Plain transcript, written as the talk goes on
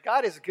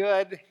God is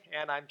good,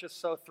 and I'm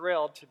just so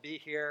thrilled to be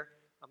here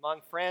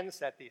among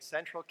friends at the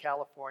Central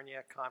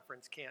California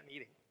Conference Camp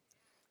meeting.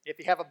 If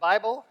you have a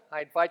Bible,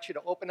 I invite you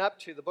to open up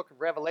to the book of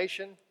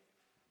Revelation,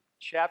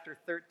 chapter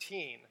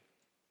 13.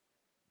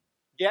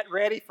 Get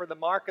ready for the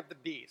mark of the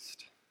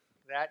beast.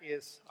 That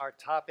is our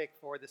topic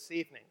for this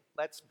evening.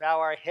 Let's bow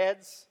our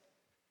heads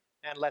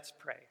and let's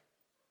pray.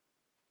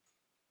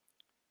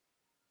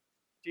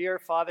 Dear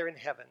Father in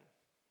heaven,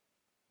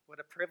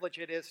 what a privilege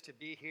it is to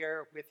be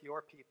here with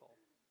your people,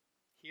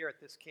 here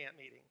at this camp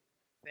meeting.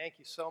 Thank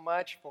you so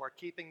much for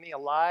keeping me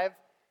alive,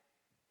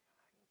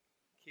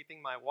 keeping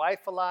my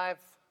wife alive,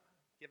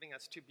 giving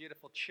us two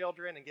beautiful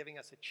children, and giving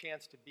us a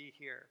chance to be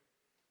here.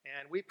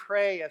 And we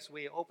pray as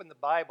we open the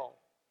Bible,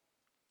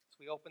 as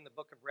we open the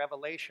book of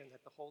Revelation,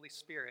 that the Holy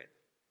Spirit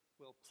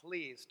will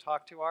please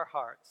talk to our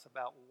hearts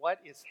about what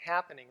is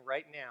happening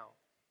right now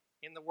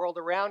in the world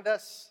around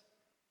us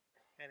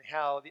and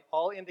how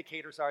all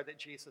indicators are that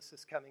Jesus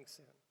is coming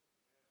soon.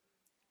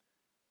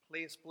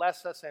 Please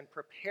bless us and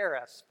prepare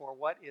us for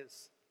what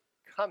is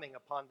coming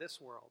upon this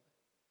world.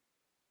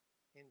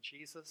 In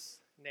Jesus'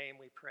 name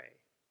we pray.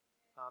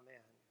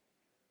 Amen.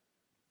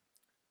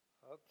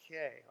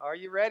 Okay, are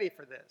you ready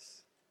for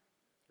this?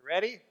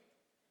 Ready?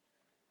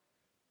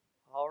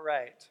 All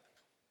right.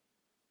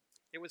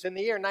 It was in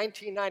the year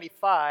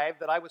 1995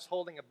 that I was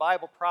holding a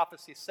Bible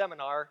prophecy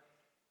seminar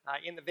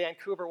in the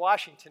Vancouver,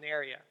 Washington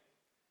area.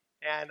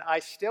 And I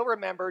still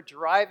remember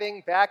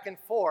driving back and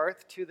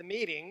forth to the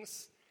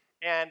meetings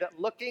and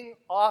looking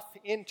off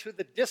into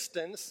the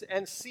distance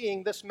and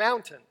seeing this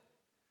mountain,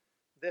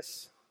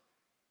 this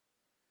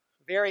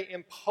very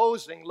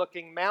imposing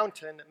looking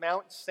mountain,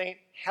 Mount St.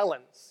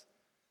 Helens.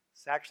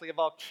 It's actually a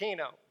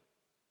volcano.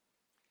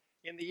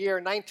 In the year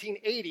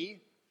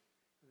 1980,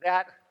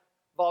 that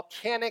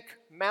volcanic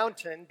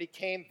mountain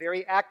became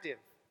very active,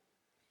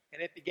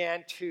 and it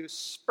began to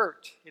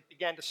spurt, it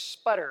began to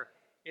sputter,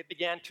 it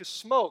began to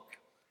smoke,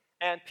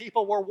 and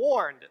people were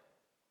warned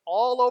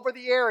all over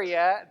the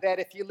area that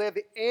if you live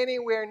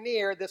anywhere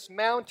near this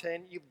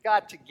mountain, you've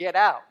got to get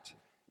out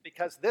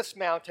because this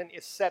mountain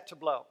is set to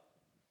blow.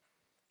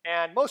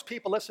 And most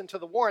people listened to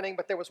the warning,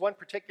 but there was one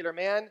particular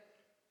man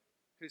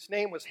whose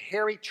name was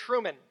Harry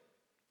Truman,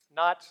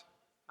 not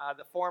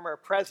the former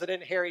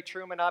President Harry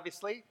Truman,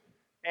 obviously.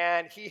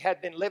 And he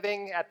had been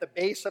living at the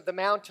base of the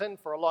mountain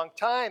for a long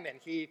time, and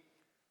he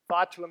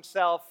thought to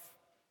himself,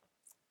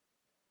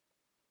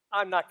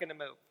 I'm not going to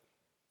move.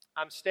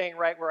 I'm staying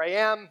right where I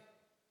am.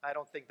 I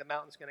don't think the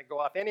mountain's going to go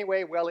off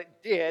anyway. Well, it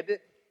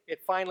did.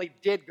 It finally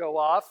did go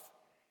off,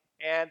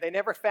 and they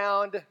never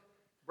found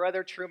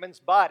Brother Truman's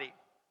body.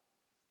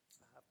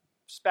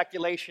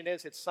 Speculation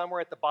is it's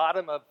somewhere at the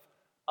bottom of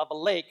a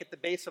lake at the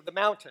base of the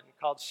mountain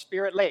called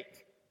Spirit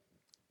Lake.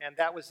 And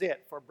that was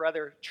it for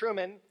Brother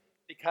Truman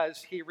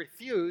because he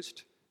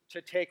refused to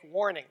take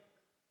warning.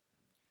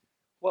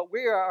 What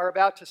we are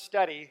about to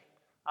study,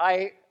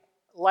 I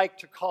like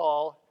to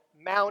call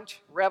Mount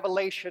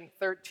Revelation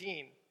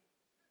 13.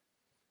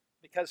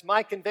 Because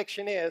my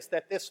conviction is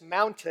that this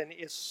mountain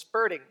is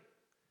spurting.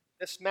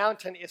 This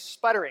mountain is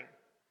sputtering.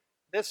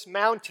 This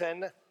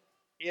mountain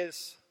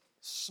is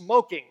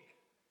smoking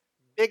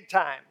big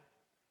time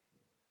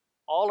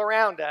all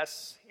around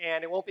us,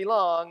 and it won't be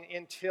long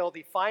until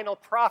the final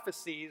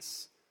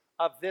prophecies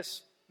of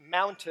this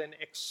mountain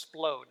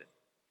explode.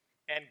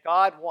 And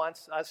God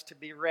wants us to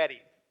be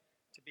ready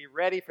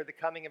for the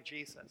coming of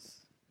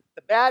Jesus.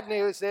 The bad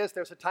news is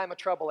there's a time of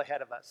trouble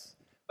ahead of us.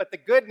 But the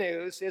good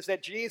news is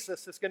that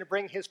Jesus is going to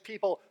bring his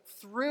people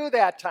through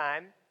that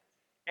time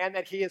and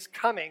that he is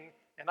coming,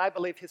 and I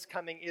believe his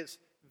coming is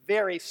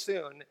very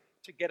soon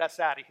to get us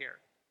out of here.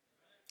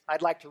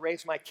 I'd like to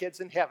raise my kids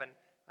in heaven.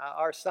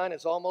 Our son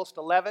is almost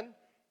 11,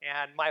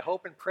 and my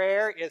hope and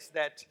prayer is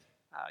that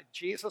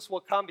Jesus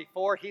will come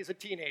before he's a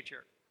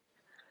teenager.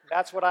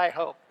 That's what I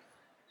hope.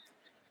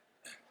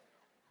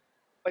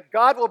 But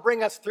God will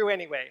bring us through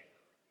anyway.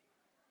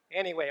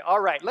 Anyway, all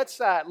right,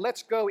 let's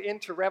go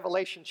into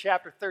Revelation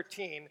chapter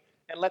 13,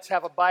 and let's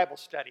have a Bible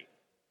study.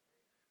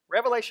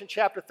 Revelation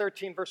chapter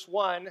 13, verse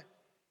 1,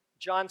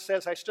 John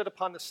says, I stood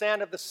upon the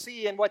sand of the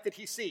sea, and what did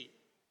he see?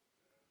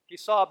 He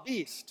saw a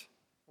beast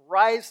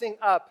rising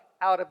up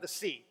out of the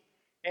sea.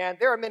 And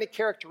there are many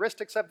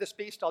characteristics of this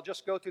beast. I'll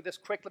just go through this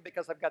quickly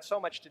because I've got so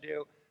much to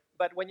do.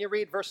 But when you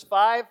read verse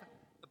 5,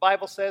 the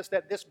Bible says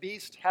that this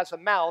beast has a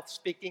mouth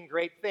speaking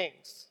great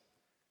things.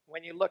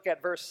 When you look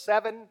at verse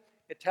 7,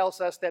 it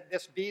tells us that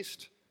this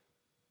beast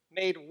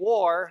made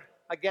war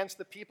against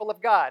the people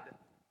of God,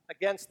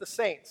 against the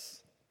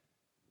saints.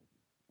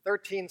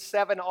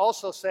 13:7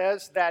 also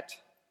says that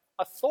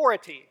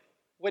authority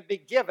would be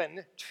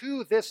given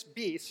to this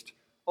beast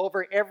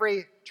over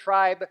every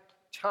tribe,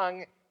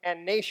 tongue,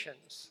 and nation.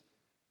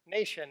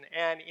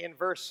 And in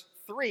verse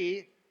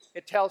 3,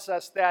 it tells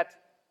us that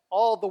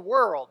all the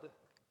world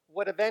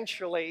would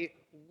eventually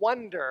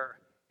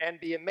wonder and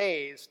be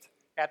amazed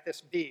at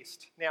this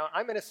beast. Now,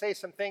 I'm going to say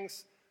some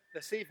things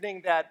this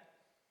evening that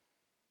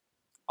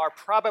are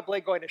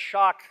probably going to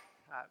shock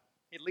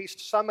at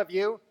least some of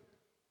you.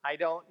 I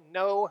don't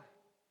know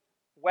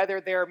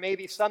Whether there may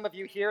be some of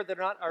you here that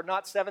are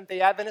not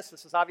Seventh-day Adventists,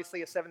 this is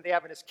obviously a Seventh-day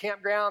Adventist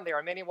campground. There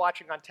are many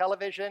watching on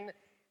television,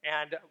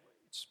 and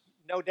it's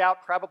no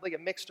doubt probably a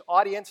mixed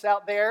audience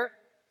out there.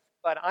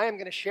 But I am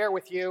going to share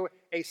with you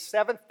a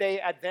Seventh-day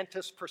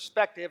Adventist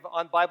perspective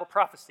on Bible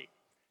prophecy,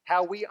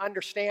 how we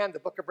understand the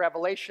book of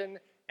Revelation,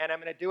 and I'm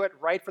going to do it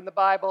right from the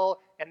Bible,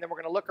 and then we're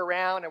going to look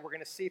around and we're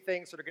going to see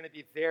things that are going to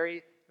be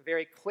very,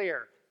 very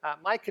clear.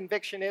 My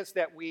conviction is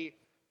that we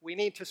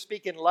need to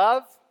speak in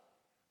love.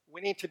 We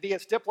need to be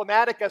as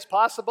diplomatic as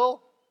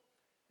possible,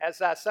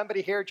 as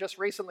somebody here just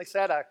recently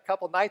said a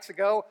couple nights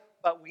ago,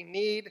 but we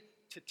need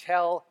to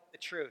tell the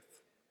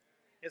truth.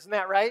 Isn't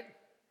that right?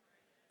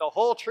 The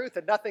whole truth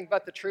and nothing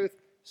but the truth,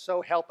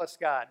 so help us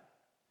God.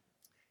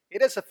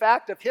 It is a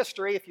fact of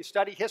history. If you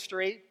study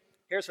history,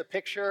 here's a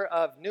picture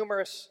of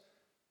numerous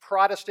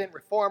Protestant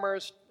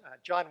reformers,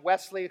 John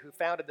Wesley, who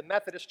founded the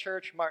Methodist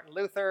Church, Martin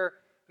Luther,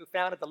 who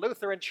founded the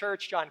Lutheran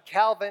Church, John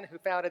Calvin, who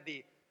founded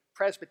the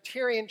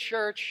Presbyterian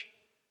Church.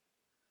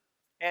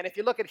 And if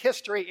you look at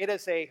history, it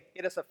is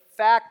a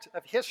fact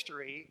of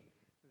history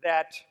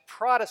that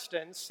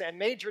Protestants and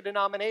major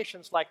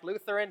denominations like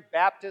Lutheran,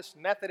 Baptist,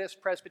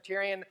 Methodist,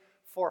 Presbyterian,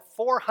 for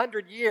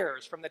 400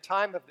 years, from the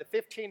time of the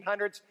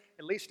 1500s,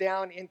 at least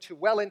down into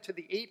well into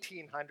the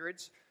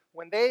 1800s,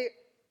 when they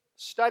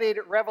studied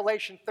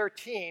Revelation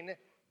 13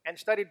 and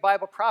studied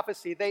Bible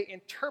prophecy, they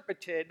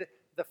interpreted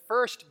the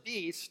first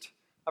beast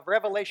of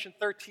Revelation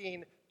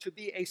 13 to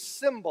be a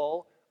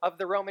symbol of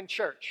the Roman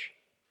Church.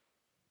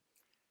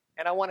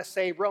 And I want to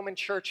say Roman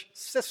Church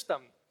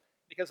system,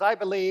 because I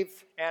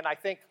believe, and I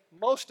think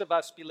most of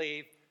us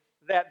believe,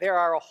 that there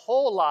are a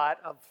whole lot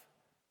of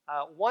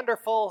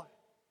wonderful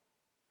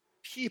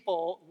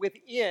people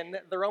within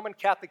the Roman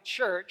Catholic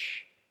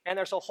Church, and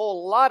there's a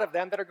whole lot of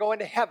them that are going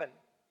to heaven.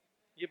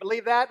 You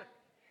believe that?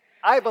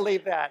 I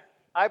believe that.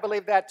 I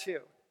believe that too.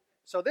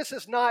 So this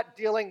is not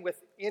dealing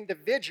with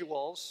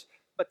individuals,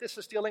 but this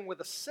is dealing with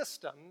a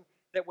system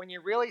that when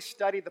you really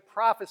study the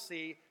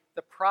prophecy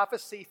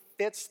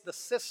fits the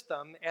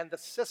system, and the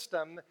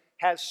system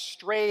has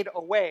strayed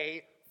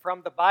away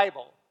from the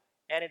Bible.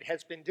 And it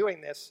has been doing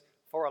this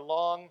for a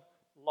long,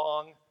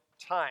 long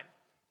time.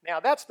 Now,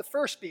 that's the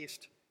first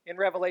beast in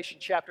Revelation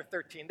chapter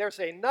 13. There's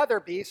another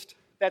beast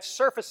that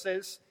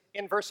surfaces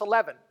in verse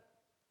 11.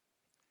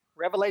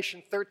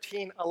 Revelation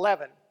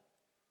 13:11.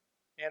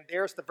 And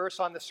there's the verse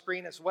on the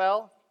screen as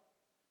well.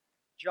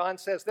 John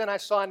says, "Then I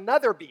saw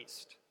another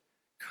beast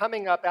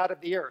coming up out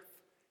of the earth,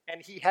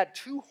 and he had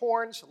two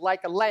horns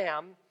like a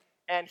lamb,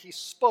 and he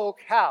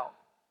spoke how?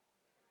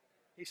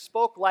 He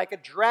spoke like a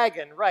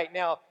dragon." Right,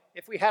 now,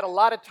 if we had a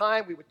lot of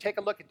time, we would take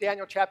a look at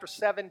Daniel chapter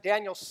 7.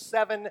 Daniel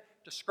 7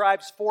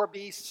 describes four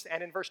beasts,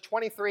 and in verse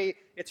 23,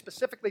 it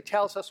specifically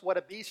tells us what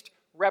a beast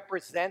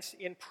represents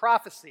in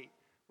prophecy.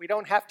 We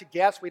don't have to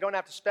guess, we don't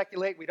have to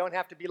speculate, we don't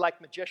have to be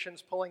like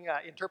magicians pulling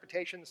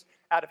interpretations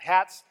out of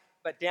hats,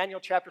 but Daniel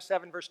chapter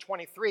 7 verse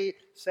 23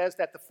 says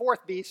that the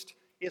fourth beast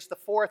is the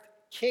fourth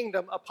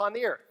kingdom upon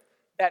the earth.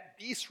 That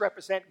beasts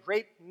represent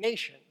great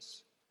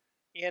nations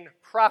in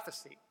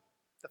prophecy.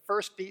 The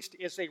first beast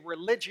is a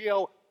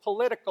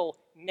religio-political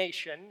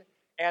nation,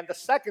 and the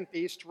second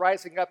beast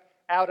rising up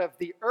out of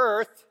the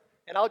earth,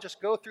 and I'll just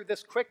go through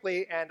this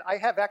quickly, and I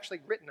have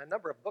actually written a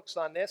number of books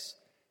on this,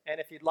 and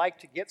if you'd like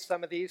to get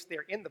some of these,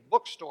 they're in the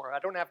bookstore. I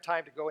don't have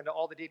time to go into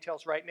all the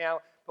details right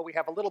now, but we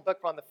have a little book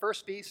on the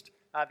first beast,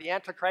 the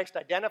Antichrist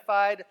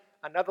Identified,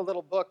 another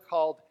little book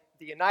called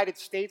The United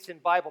States in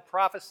Bible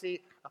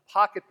Prophecy, a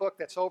pocket book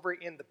that's over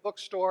in the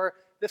bookstore.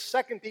 This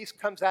second beast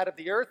comes out of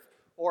the earth,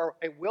 or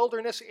a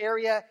wilderness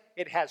area.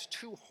 It has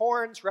two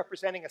horns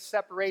representing a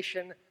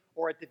separation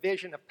or a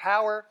division of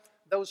power.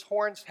 Those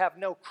horns have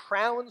no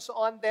crowns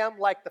on them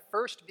like the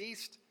first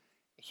beast.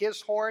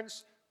 His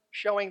horns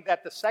showing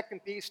that the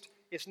second beast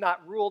is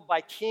not ruled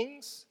by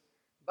kings,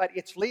 but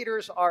its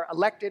leaders are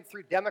elected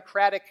through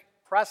democratic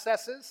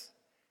processes.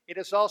 It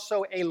is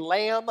also a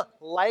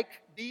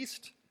lamb-like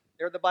beast.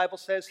 There the Bible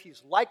says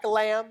he's like a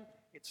lamb.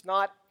 It's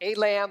not a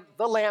lamb.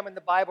 The lamb in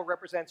the Bible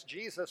represents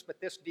Jesus, but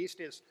this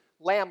beast is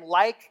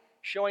lamb-like,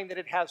 showing that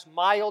it has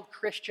mild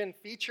Christian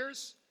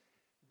features.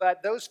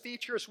 But those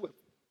features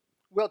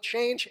will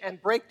change and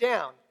break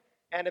down.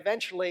 And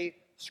eventually,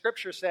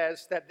 Scripture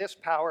says that this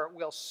power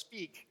will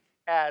speak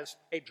as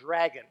a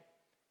dragon.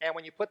 And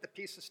when you put the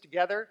pieces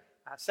together,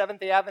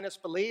 Seventh-day Adventists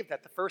believe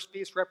that the first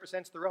beast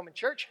represents the Roman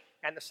Church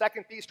and the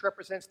second beast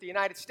represents the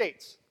United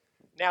States.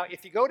 Now,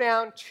 if you go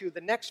down to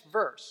the next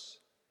verse,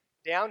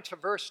 down to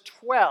verse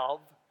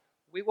 12,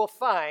 we will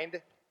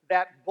find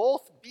that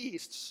both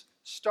beasts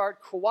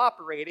start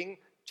cooperating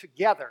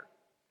together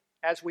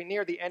as we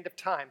near the end of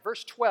time.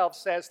 Verse 12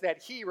 says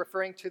that he,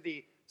 referring to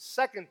the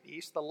second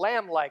beast, the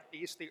lamb-like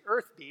beast, the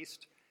earth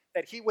beast,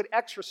 that he would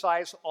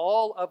exercise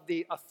all of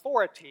the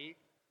authority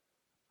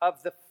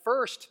of the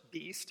first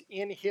beast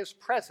in his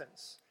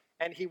presence,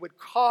 and he would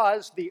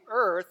cause the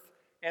earth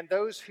and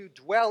those who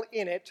dwell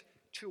in it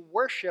to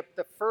worship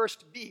the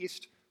first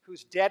beast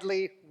whose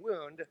deadly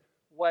wound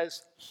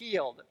was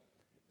healed.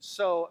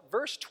 So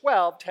verse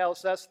 12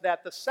 tells us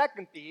that the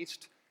second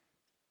beast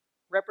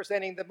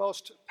representing the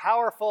most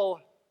powerful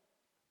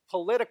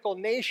political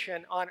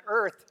nation on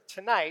earth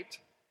tonight,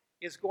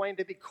 is going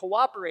to be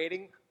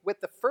cooperating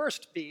with the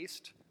first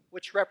beast,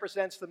 which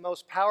represents the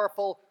most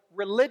powerful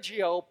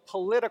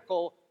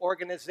religio-political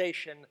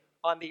organization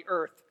on the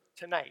earth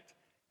tonight.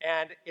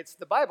 And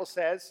the Bible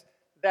says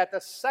that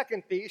the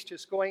second beast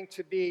is going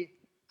to be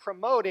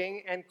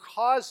promoting and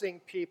causing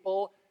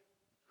people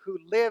who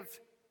live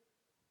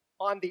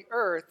on the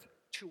earth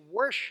to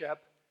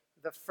worship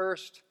the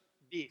first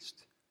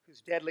beast,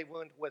 whose deadly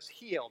wound was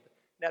healed.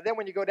 Now then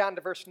when you go down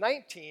to verse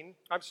 16,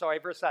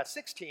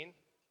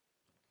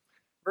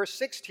 verse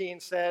 16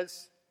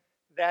 says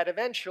that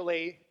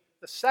eventually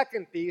the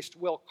second beast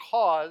will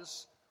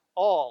cause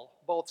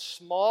all, both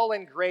small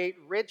and great,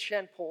 rich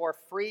and poor,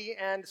 free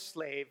and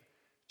slave,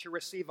 to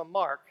receive a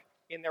mark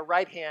in their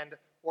right hand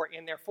or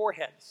in their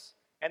foreheads,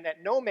 and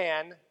that no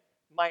man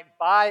might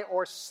buy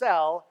or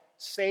sell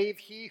save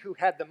he who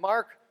had the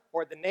mark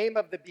or the name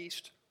of the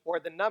beast or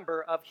the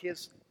number of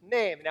his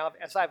name. Now,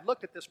 as I've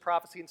looked at this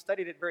prophecy and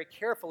studied it very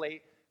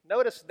carefully,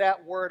 notice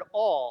that word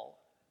all.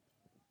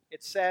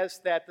 It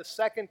says that the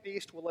second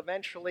beast will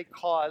eventually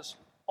cause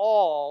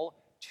all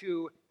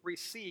to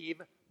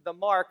receive the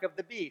mark of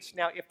the beast.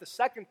 Now, if the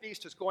second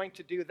beast is going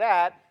to do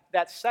that,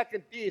 that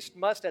second beast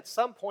must at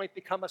some point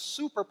become a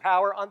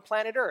superpower on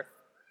planet Earth.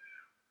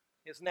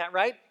 Isn't that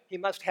right? He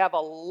must have a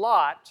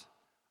lot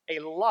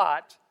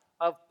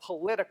of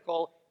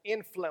political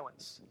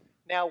influence.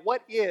 Now,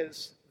 what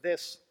is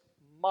this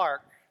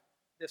mark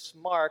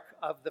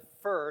of the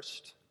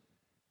first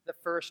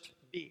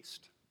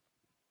beast?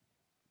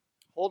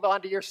 Hold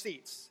on to your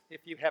seats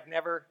if you have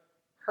never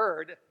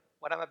heard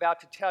what I'm about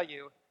to tell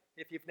you,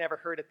 if you've never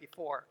heard it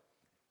before.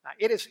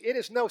 It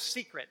is no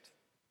secret.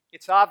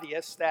 It's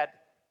obvious that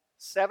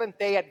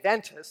Seventh-day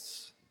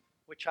Adventists,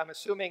 which I'm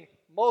assuming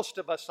most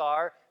of us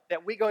are,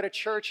 that we go to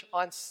church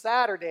on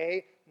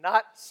Saturday,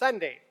 not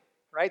Sunday,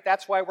 right?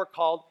 That's why we're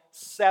called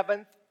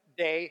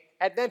Seventh-day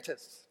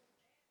Adventists.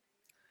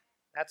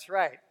 That's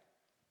right.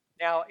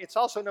 Now, it's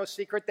also no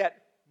secret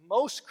that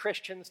most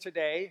Christians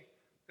today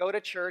go to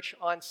church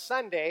on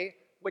Sunday,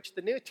 which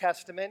the New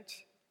Testament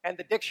and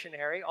the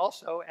dictionary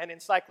also and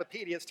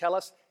encyclopedias tell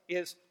us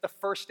is the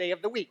first day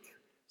of the week.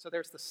 So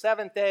there's the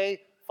seventh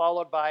day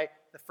followed by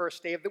the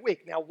first day of the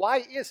week. Now,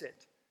 why is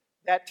it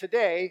that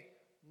today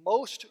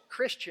most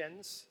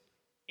Christians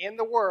in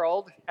the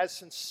world, as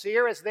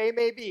sincere as they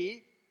may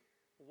be,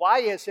 why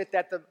is it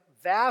that the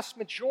vast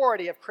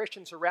majority of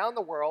Christians around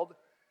the world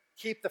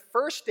keep the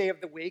first day of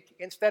the week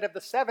instead of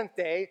the seventh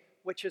day,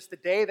 which is the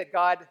day that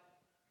God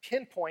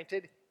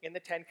pinpointed in the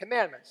Ten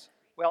Commandments?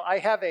 Well, I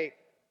have a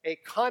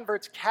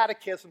convert's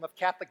catechism of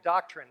Catholic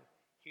doctrine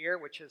here,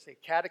 which is a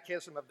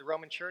catechism of the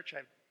Roman Church.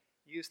 I've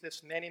used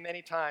this many,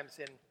 many times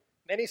in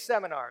many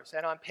seminars.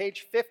 And on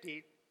page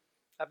 50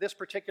 of this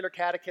particular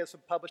catechism,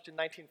 published in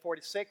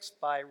 1946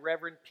 by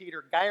Reverend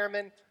Peter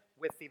Geierman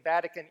with the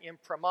Vatican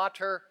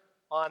imprimatur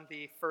on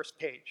the first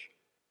page,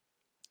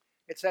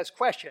 it says,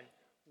 question,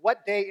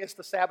 what day is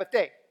the Sabbath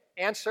day?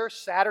 Answer,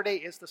 Saturday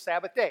is the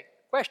Sabbath day.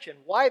 Question,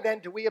 why then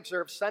do we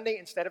observe Sunday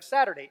instead of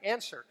Saturday?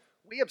 Answer,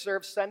 we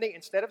observe Sunday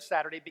instead of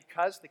Saturday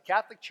because the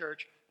Catholic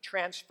Church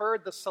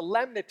transferred the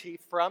solemnity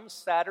from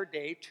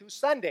Saturday to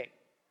Sunday.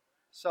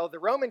 So the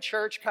Roman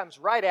Church comes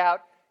right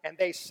out and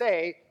they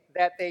say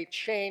that they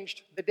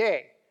changed the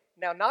day.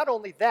 Now, not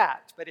only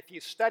that, but if you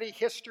study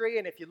history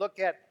and if you look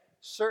at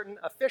certain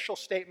official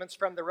statements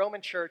from the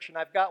Roman Church, and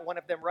I've got one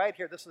of them right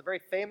here. This is a very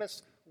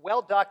famous,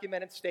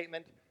 well-documented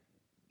statement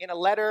in a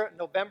letter,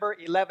 November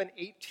 11,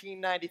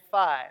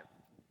 1895.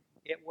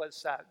 It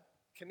was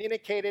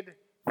communicated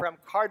from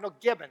Cardinal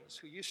Gibbons,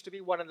 who used to be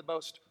one of the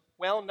most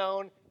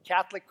well-known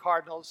Catholic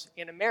cardinals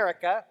in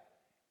America.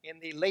 In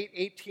the late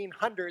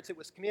 1800s, it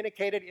was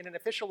communicated in an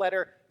official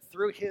letter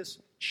through his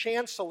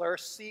chancellor,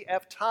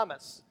 C.F.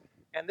 Thomas.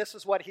 And this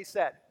is what he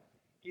said.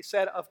 He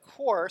said, of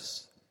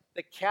course,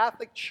 the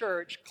Catholic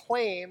Church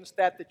claims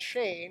that the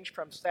change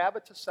from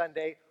Sabbath to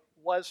Sunday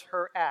was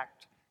her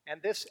act.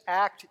 And this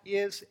act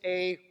is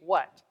a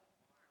what?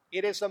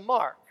 It is a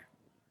mark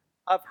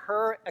of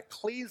her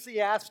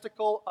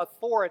ecclesiastical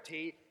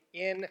authority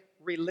in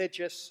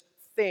religious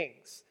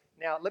things.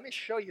 Now, let me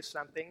show you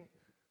something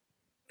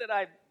that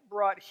I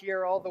brought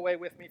here all the way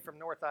with me from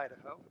North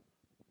Idaho.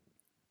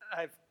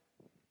 I've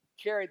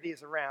carried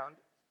these around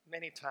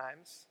many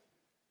times.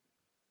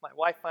 My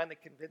wife finally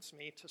convinced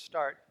me to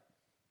start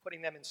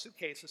putting them in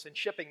suitcases and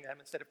shipping them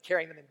instead of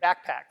carrying them in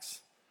backpacks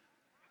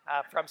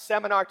from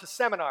seminar to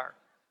seminar.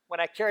 When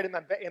I carried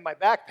them in my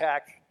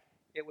backpack,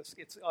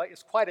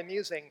 it's quite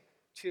amusing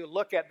to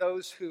look at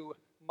those who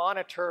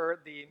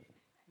monitor the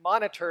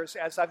monitors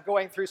as I'm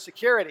going through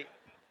security.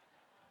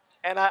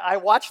 And I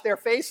watch their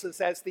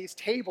faces as these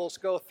tables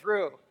go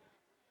through.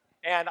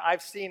 And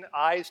I've seen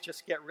eyes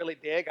just get really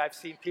big. I've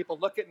seen people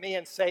look at me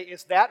and say,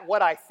 is that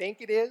what I think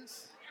it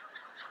is?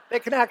 They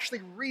can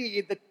actually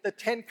read the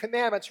Ten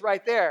Commandments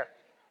right there.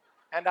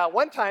 And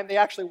one time they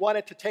actually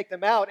wanted to take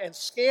them out and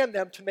scan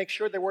them to make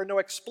sure there were no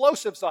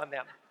explosives on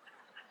them.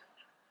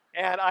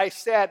 And I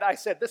said,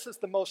 this is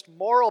the most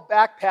moral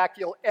backpack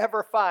you'll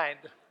ever find.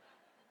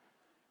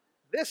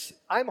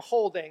 I'm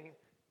holding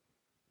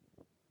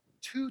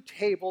 2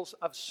 tables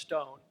of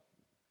stone,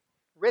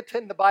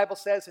 written, the Bible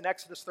says in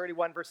Exodus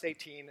 31, verse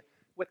 18,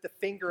 with the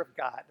finger of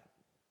God.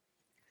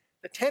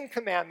 The 10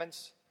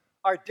 Commandments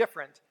are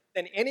different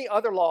than any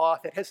other law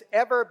that has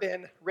ever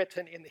been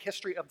written in the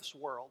history of this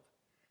world.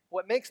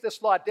 What makes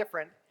this law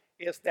different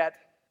is that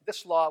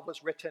this law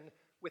was written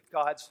with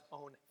God's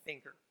own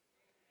finger.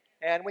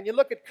 And when you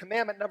look at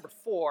commandment number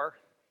 4,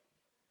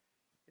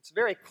 it's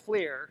very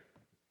clear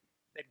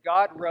that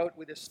God wrote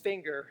with his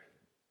finger,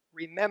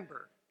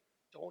 remember,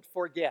 don't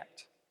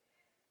forget.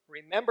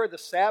 Remember the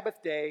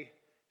Sabbath day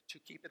to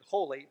keep it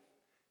holy.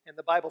 And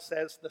the Bible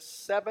says the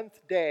 7th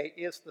day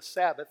is the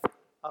Sabbath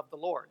of the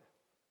Lord.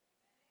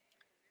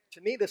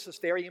 To me, this is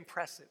very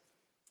impressive.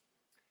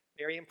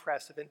 Very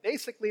impressive. And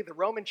basically, the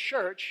Roman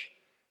Church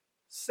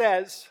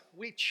says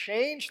we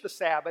change the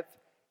Sabbath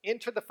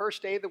into the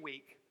first day of the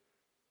week.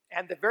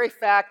 And the very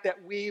fact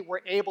that we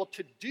were able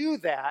to do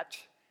that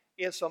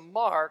is a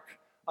mark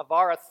of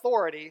our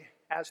authority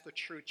as the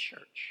true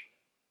church.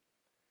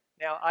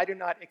 Now, I do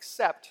not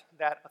accept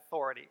that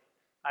authority.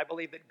 I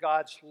believe that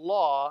God's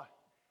law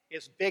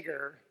is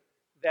bigger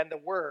than the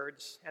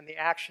words and the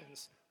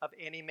actions of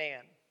any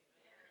man.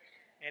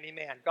 Any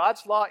man.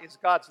 God's law is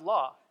God's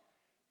law.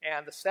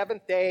 And the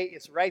 7th day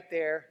is right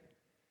there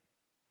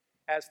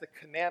as the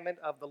commandment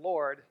of the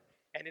Lord.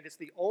 And it is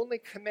the only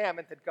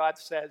commandment that God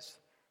says,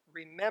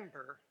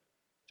 remember,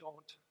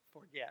 don't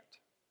forget.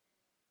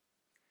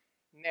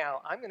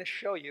 Now, I'm going to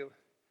show you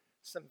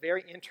some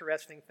very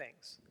interesting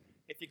things.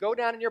 If you go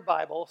down in your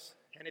Bibles,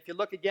 and if you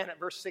look again at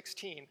verse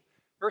 16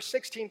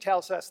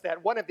 tells us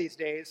that one of these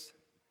days,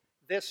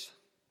 this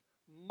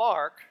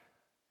mark,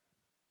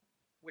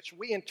 which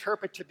we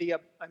interpret to be a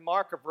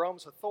mark of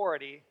Rome's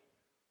authority,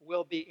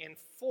 will be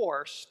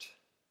enforced.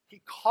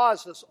 He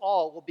causes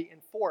all will be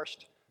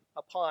enforced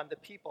upon the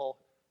people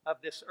of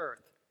this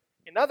earth.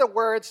 In other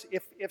words,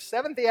 if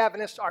Seventh-day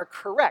Adventists are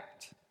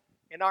correct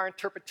in our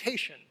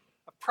interpretation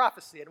of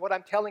prophecy, and what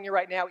I'm telling you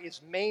right now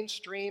is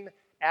mainstream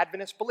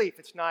Adventist belief.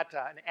 It's not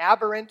an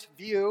aberrant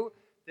view.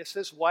 This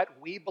is what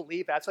we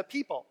believe as a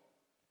people.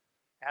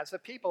 As a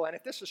people. And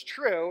if this is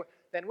true,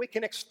 then we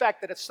can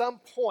expect that at some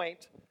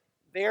point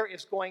there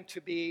is going to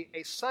be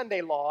a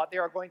Sunday law.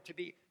 There's going to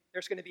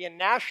be a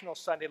national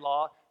Sunday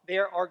law.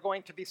 There are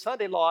going to be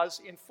Sunday laws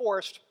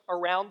enforced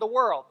around the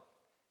world.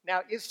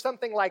 Now, is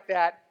something like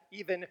that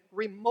even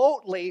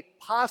remotely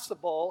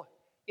possible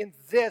in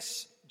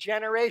this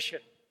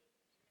generation?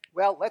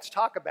 Well, let's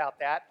talk about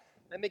that.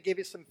 Let me give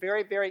you some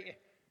very, very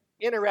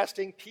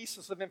interesting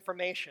pieces of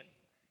information.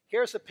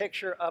 Here's a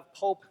picture of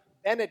Pope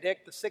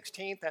Benedict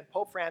XVI and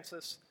Pope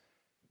Francis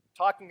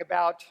talking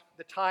about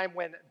the time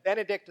when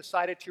Benedict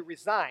decided to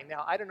resign.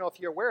 Now, I don't know if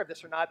you're aware of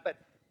this or not, but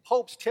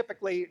popes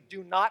typically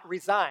do not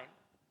resign.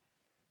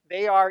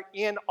 They are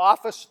in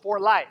office for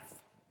life.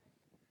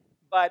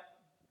 But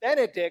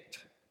Benedict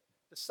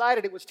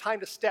decided it was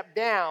time to step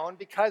down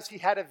because he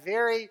had a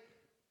very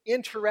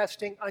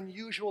interesting,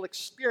 unusual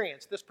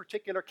experience. This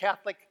particular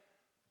Catholic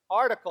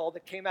article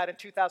that came out in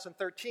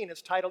 2013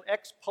 is titled,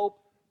 Ex-Pope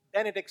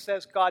Benedict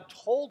Says God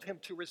Told Him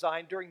to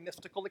Resign During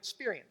Mystical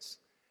Experience.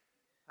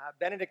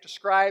 Benedict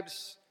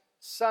describes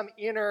some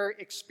inner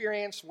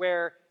experience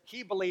where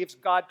he believes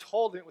God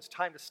told him it was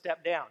time to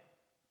step down,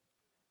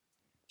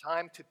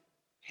 time to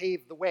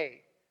pave the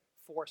way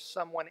for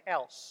someone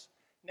else.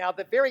 Now,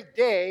 the very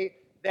day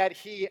that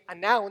he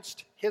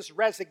announced his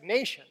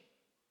resignation,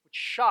 which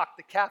shocked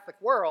the Catholic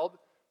world,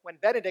 when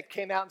Benedict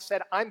came out and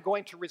said, I'm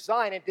going to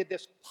resign, and did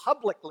this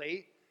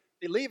publicly,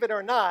 believe it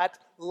or not,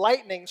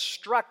 lightning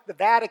struck the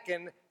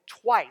Vatican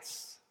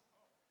twice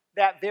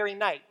that very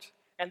night.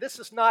 And this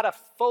is not a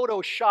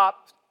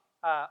Photoshopped,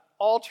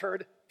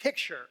 altered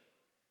picture.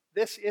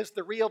 This is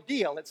the real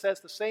deal. It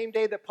says the same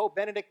day that Pope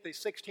Benedict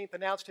XVI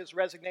announced his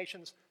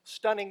resignations,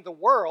 stunning the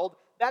world,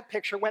 that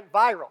picture went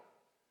viral.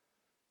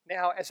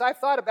 Now, as I've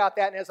thought about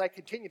that, and as I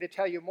continue to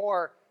tell you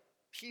more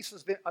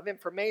pieces of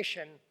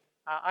information,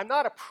 I'm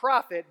not a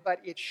prophet,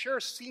 but it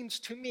sure seems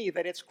to me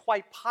that it's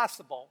quite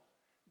possible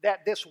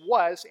that this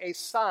was a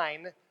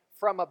sign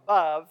from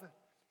above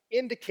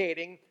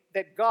indicating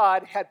that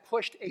God had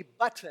pushed a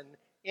button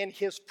in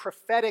his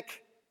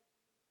prophetic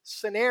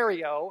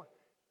scenario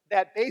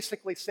that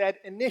basically said,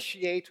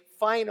 initiate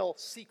final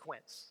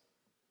sequence.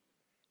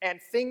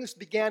 And things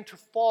began to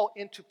fall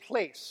into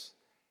place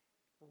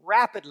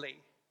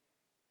rapidly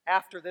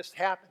after this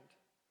happened.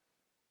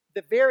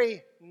 The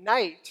very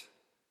night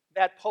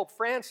that Pope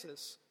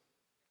Francis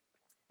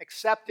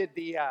accepted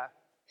the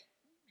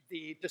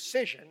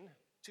decision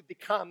to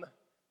become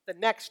the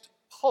next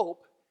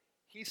pope,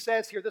 he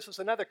says here, this is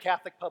another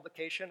Catholic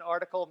publication,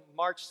 article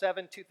March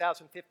 7,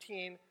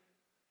 2015.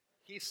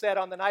 He said,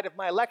 on the night of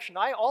my election,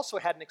 I also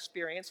had an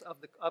experience of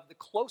the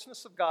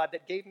closeness of God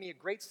that gave me a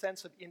great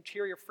sense of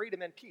interior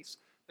freedom and peace.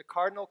 The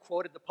cardinal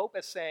quoted the Pope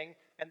as saying,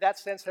 and that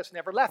sense has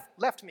never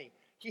left me.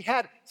 He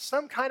had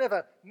some kind of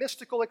a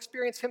mystical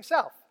experience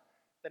himself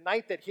the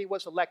night that he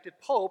was elected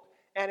Pope,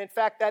 And in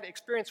fact, that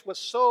experience was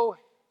so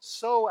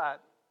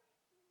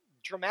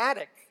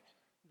dramatic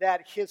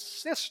that his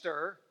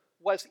sister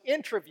was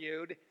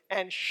interviewed,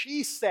 and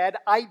she said,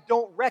 "I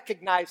don't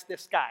recognize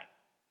this guy."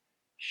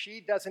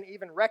 She doesn't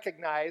even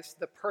recognize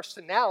the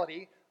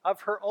personality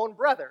of her own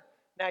brother.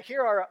 Now,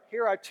 here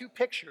are two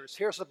pictures.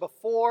 Here's a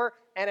before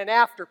and an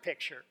after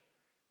picture.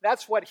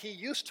 That's what he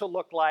used to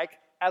look like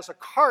as a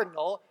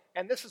cardinal,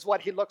 and this is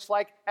what he looks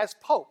like as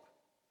pope.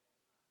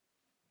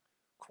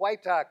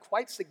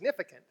 Quite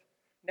significant.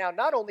 Now,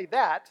 not only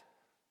that,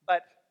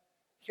 but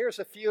here's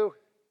a few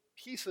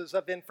pieces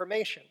of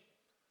information.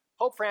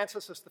 Pope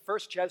Francis is the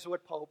first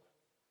Jesuit pope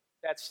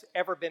that's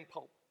ever been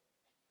pope.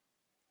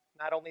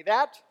 Not only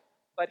that,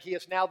 but he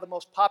is now the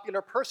most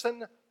popular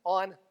person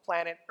on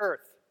planet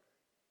Earth.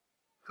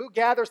 Who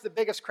gathers the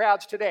biggest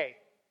crowds today?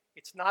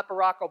 It's not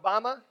Barack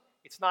Obama.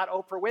 It's not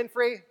Oprah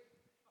Winfrey.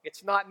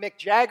 It's not Mick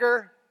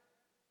Jagger.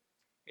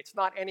 It's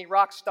not any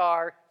rock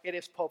star. It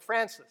is Pope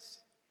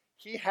Francis.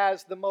 He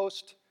has the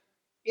most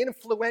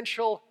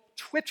influential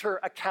Twitter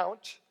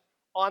account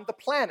on the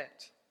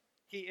planet.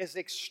 He is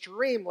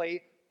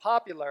extremely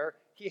popular.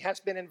 He has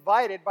been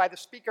invited by the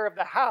Speaker of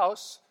the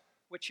House,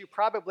 which you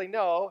probably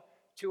know,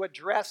 to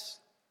address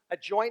a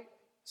joint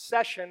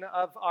session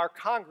of our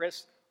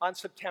Congress on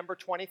September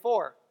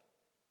 24.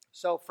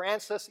 So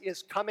Francis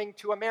is coming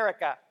to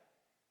America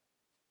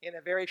in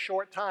a very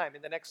short time,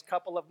 in the next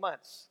couple of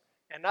months.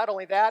 And not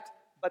only that,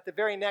 but the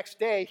very next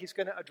day, he's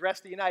going to address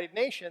the United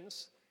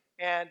Nations,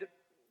 and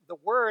the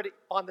word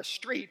on the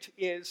street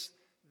is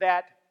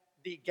that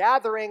the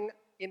gathering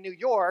in New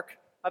York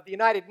of the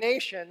United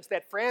Nations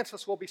that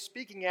Francis will be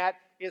speaking at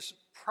is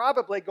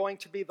probably going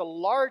to be the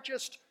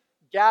largest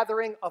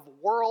gathering of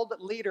world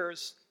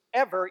leaders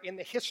ever in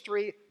the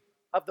history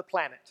of the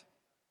planet.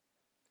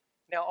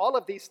 Now, all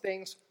of these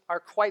things are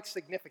quite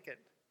significant.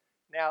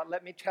 Now,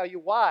 let me tell you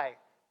why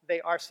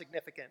they are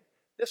significant.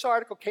 This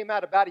article came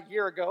out about a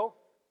year ago,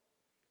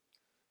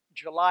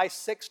 July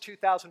 6,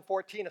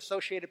 2014,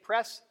 Associated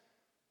Press,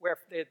 where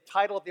the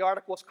title of the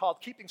article is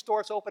called "Keeping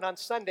Stores Open on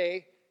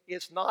Sunday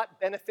is Not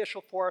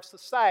Beneficial for Our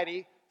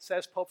Society,"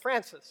 says Pope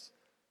Francis.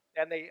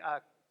 And the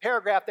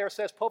paragraph there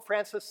says, Pope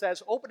Francis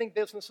says, opening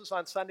businesses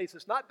on Sundays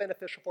is not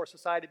beneficial for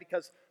society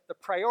because the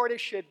priority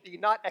should be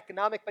not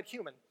economic but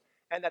human,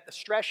 and that the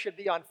stress should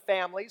be on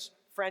families,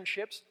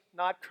 friendships,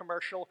 not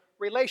commercial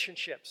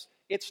relationships.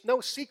 It's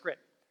no secret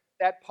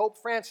that Pope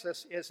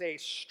Francis is a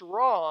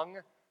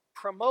strong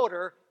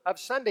promoter of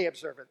Sunday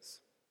observance.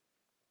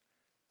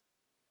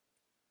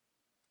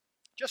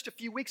 Just a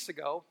few weeks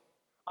ago,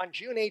 on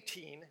June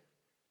 18,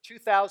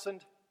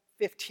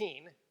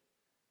 2015,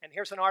 and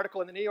here's an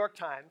article in the New York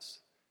Times,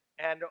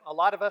 and a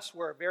lot of us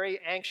were very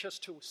anxious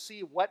to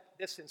see what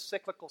this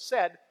encyclical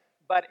said,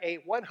 but a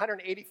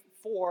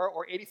 184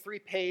 or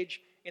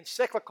 83-page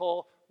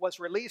encyclical was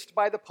released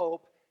by the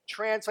Pope,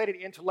 translated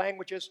into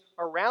languages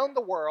around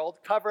the world,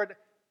 covered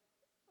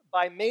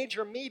by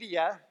major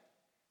media,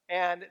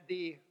 and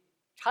the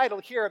title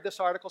here of this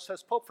article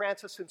says, Pope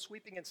Francis in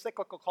sweeping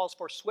encyclical calls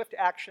for swift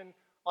action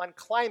on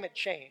climate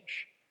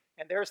change.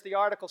 And there's the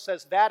article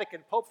says,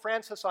 Vatican, Pope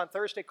Francis on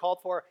Thursday called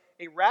for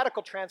a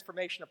radical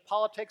transformation of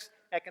politics,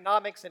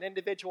 economics, and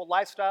individual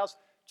lifestyles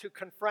to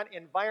confront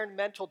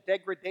environmental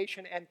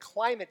degradation and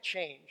climate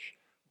change,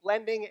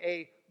 blending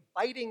a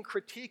biting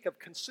critique of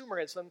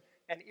consumerism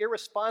and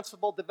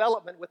irresponsible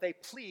development with a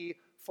plea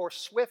for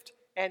swift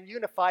and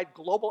unified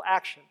global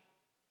action.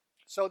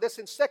 So this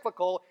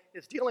encyclical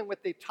is dealing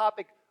with the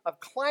topic of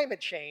climate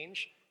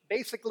change.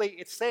 Basically,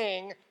 it's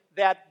saying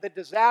that the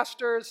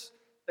disasters,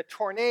 the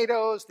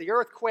tornadoes, the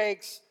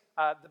earthquakes,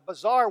 the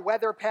bizarre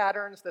weather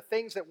patterns, the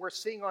things that we're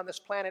seeing on this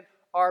planet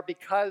are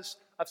because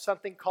of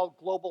something called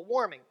global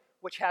warming,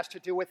 which has to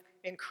do with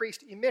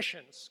increased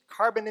emissions,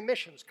 carbon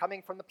emissions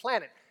coming from the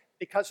planet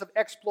because of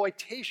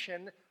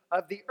exploitation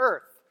of the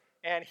earth.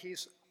 And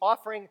he's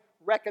offering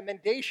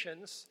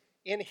recommendations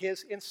in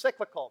his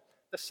encyclical.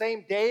 The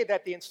same day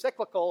that the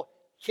encyclical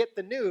hit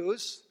the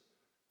news,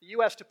 the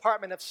U.S.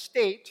 Department of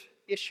State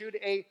issued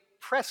a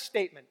press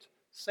statement.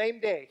 Same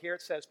day, here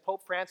it says,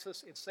 Pope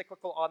Francis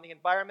encyclical on the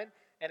environment,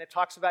 and it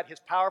talks about his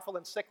powerful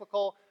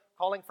encyclical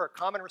calling for a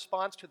common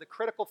response to the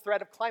critical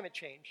threat of climate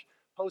change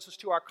poses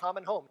to our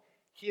common home.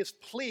 His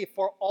plea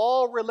for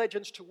all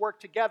religions to work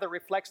together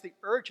reflects the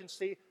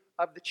urgency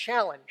of the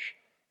challenge.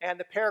 And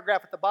the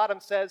paragraph at the bottom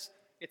says,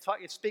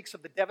 it speaks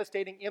of the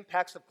devastating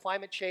impacts of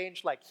climate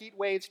change like heat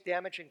waves,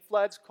 damaging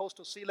floods,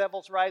 coastal sea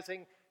levels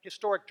rising,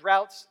 historic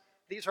droughts.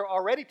 These are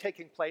already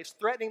taking place,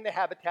 threatening the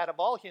habitat of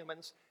all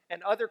humans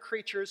and other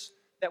creatures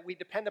that we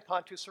depend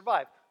upon to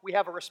survive. We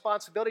have a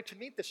responsibility to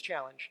meet this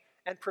challenge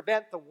and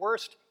prevent the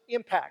worst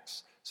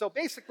impacts. So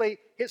basically,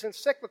 his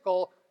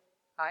encyclical,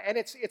 and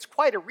it's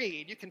quite a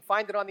read. You can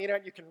find it on the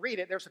internet, you can read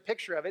it, there's a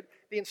picture of it.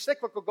 The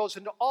encyclical goes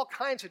into all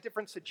kinds of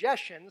different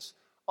suggestions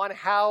on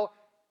how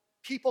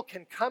people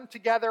can come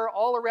together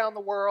all around the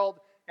world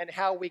and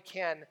how we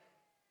can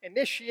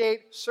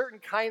initiate certain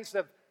kinds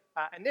of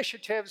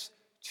initiatives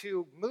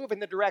to move in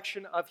the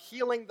direction of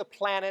healing the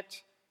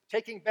planet,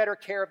 taking better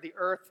care of the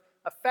earth,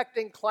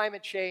 affecting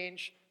climate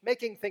change,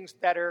 making things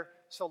better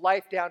so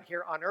life down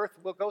here on earth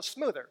will go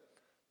smoother.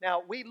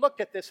 Now, we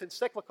looked at this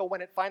encyclical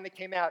when it finally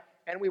came out,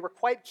 and we were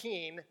quite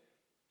keen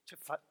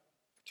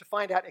to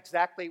find out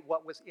exactly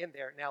what was in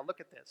there. Now, look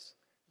at this.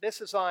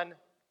 This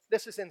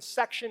is in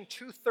section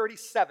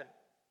 237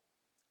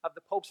 of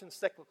the Pope's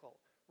encyclical.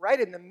 Right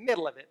in the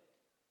middle of it,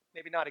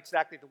 maybe not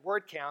exactly the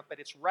word count, but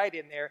it's right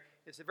in there,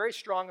 is a very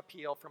strong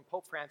appeal from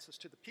Pope Francis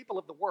to the people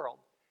of the world.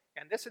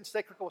 And this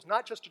encyclical is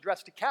not just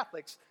addressed to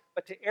Catholics,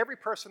 but to every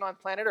person on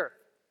planet Earth,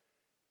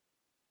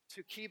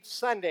 to keep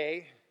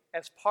Sunday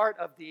as part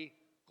of the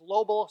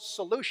global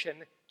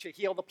solution to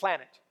heal the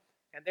planet.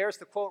 And there's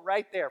the quote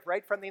right there,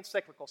 right from the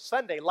encyclical.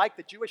 Sunday, like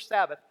the Jewish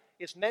Sabbath,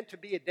 is meant to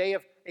be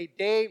a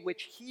day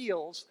which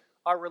heals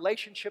our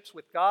relationships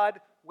with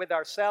God, with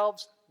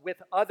ourselves,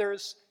 with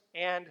others,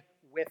 and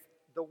with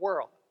the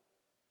world.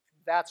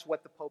 That's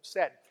what the Pope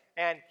said.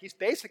 And he's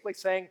basically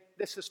saying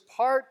this is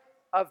part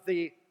of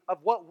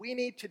what we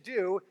need to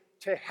do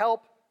to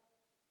help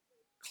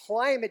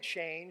climate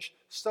change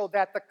so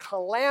that the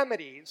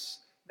calamities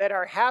that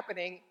are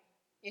happening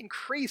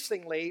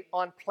increasingly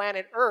on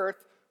planet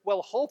Earth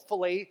will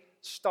hopefully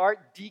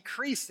start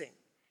decreasing.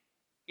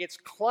 It's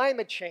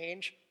climate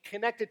change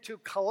connected to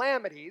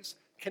calamities,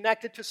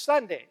 connected to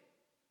Sunday.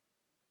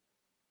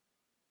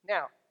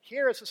 Now,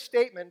 here is a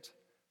statement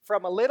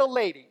from a little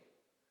lady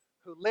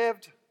who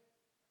lived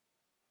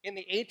in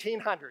the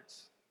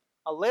 1800s,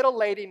 a little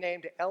lady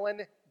named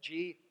Ellen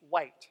G.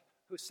 White,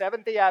 who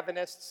Seventh-day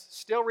Adventists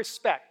still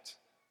respect,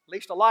 at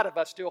least a lot of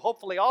us do,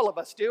 hopefully all of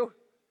us do,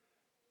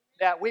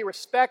 that we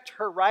respect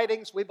her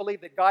writings. We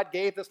believe that God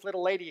gave this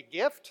little lady a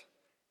gift,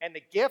 and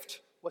the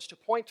gift was to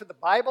point to the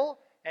Bible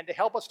and to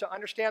help us to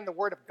understand the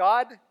Word of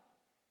God,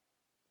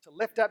 to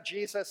lift up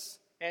Jesus,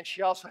 and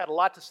she also had a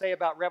lot to say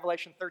about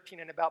Revelation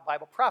 13 and about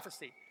Bible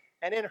prophecy.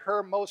 And in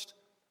her most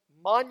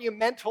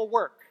monumental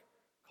work,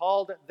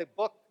 the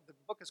book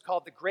is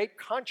called The Great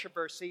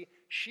Controversy,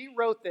 she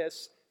wrote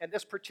this, and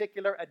this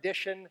particular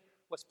edition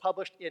was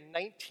published in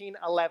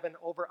 1911,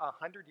 over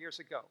 100 years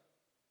ago.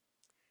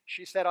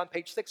 She said on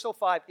page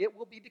 605, "It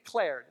will be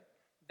declared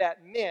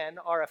that men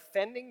are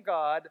offending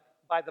God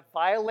by the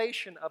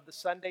violation of the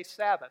Sunday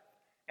Sabbath,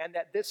 and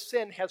that this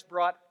sin has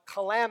brought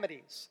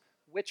calamities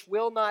which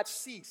will not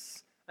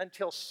cease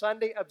until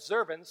Sunday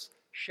observance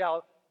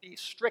shall be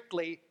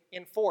strictly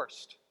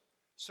enforced."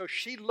 So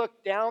she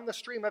looked down the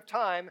stream of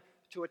time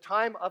to a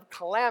time of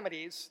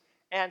calamities,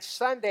 and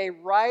Sunday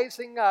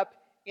rising up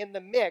in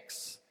the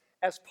mix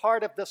as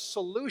part of the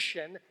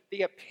solution,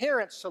 the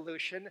apparent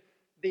solution,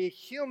 the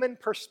human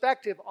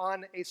perspective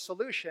on a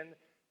solution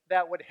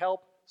that would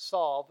help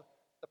solve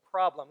the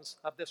problems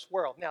of this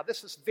world. Now,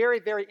 this is very,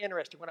 very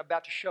interesting what I'm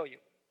about to show you.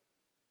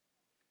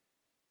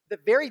 The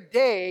very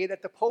day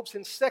that the Pope's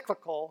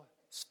encyclical,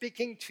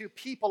 speaking to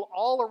people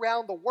all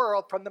around the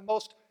world from the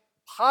most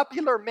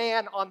popular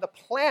man on the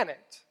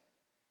planet,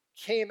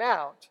 came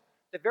out,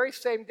 the very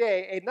same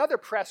day, another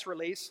press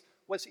release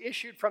was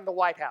issued from the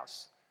White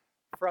House,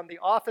 from the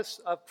office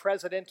of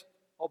President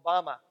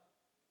Obama.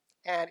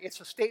 And it's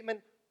a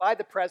statement by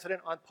the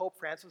president on Pope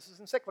Francis's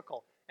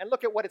encyclical. And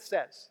look at what it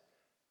says.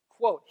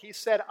 Quote, he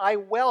said, "I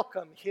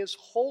welcome His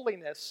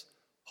Holiness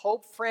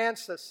Pope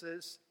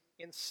Francis's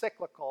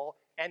encyclical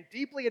and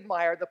deeply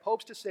admire the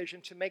Pope's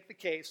decision to make the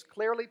case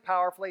clearly,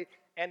 powerfully,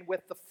 and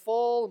with the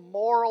full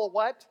moral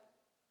what?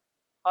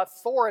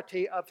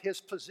 Authority of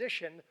his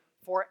position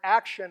for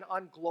action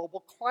on global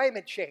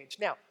climate change."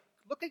 Now,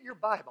 look at your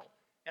Bible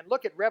and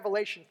look at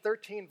Revelation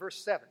 13,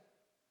 verse 7.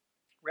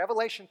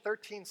 Revelation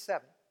 13,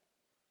 7.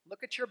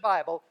 Look at your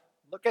Bible,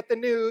 look at the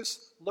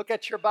news, look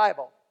at your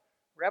Bible.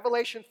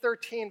 Revelation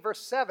 13,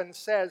 verse 7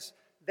 says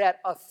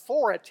that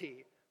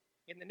authority,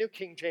 in the New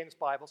King James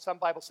Bible, some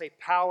Bibles say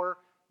power,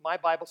 my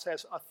Bible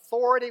says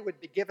authority would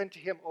be given to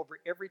him over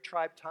every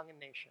tribe, tongue, and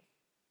nation.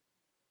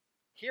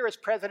 Here is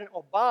President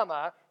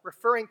Obama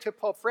referring to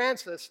Pope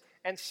Francis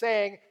and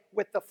saying,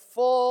 with the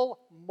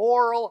full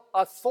moral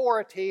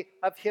authority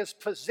of his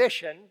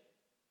position,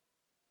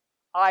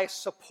 I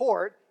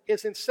support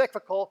his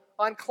encyclical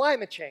on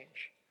climate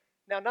change.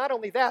 Now, not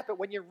only that, but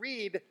when you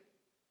read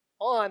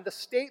on, the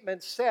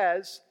statement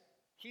says,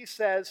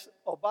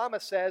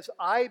 Obama says,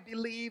 I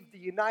believe the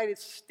United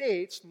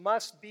States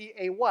must be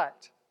a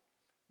what?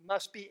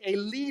 Must be a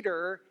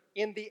leader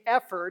in the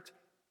effort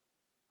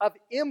of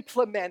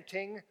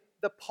implementing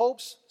the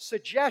Pope's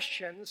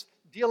suggestions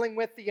dealing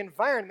with the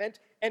environment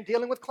and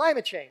dealing with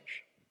climate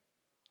change.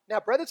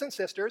 Now, brothers and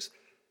sisters,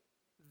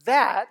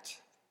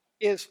 that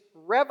is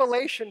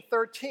Revelation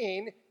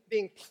 13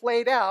 being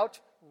played out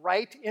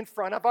right in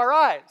front of our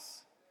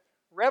eyes.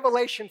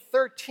 Revelation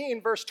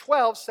 13, verse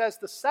 12 says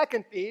the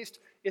second beast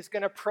is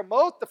going to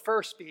promote the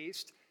first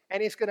beast,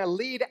 and he's going to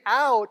lead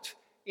out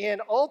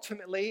in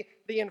ultimately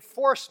the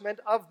enforcement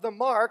of the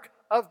mark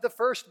of the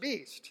first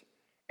beast.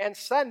 And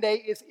Sunday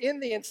is in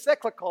the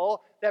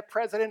encyclical that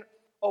President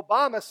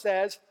Obama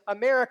says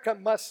America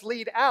must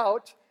lead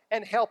out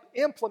and help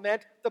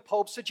implement the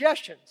Pope's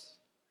suggestions.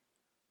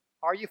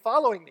 Are you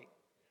following me?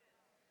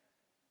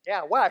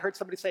 Yeah, wow, I heard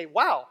somebody say,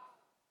 wow.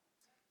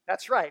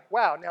 That's right,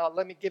 wow. Now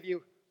let me give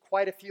you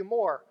quite a few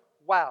more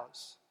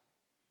wows.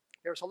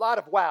 There's a lot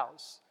of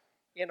wows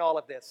in all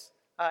of this.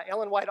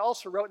 Ellen White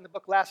also wrote in the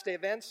book Last Day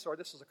Events, or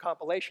this is a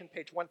compilation,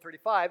 page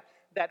 135,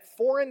 that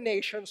foreign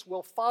nations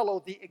will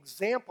follow the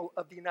example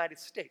of the United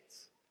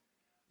States.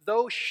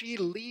 Though she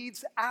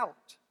leads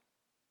out,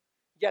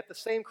 yet the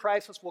same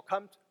crisis will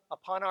come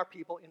upon our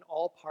people in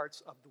all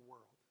parts of the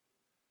world.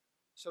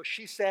 So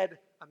she said,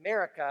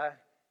 America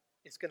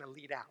is going to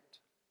lead out.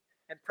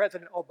 And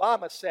President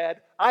Obama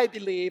said, I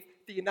believe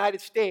the United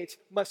States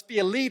must be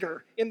a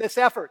leader in this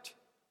effort.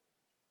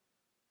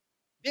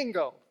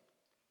 Bingo.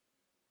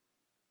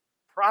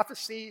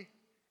 Prophecy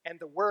and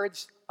the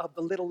words of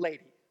the little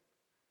lady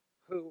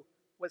who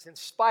was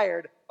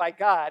inspired by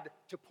God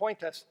to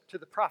point us to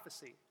the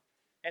prophecy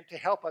and to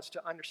help us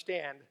to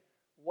understand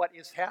what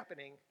is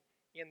happening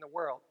in the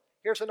world.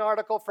 Here's an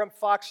article from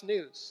Fox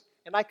News,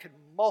 and I could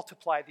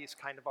multiply these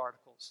kind of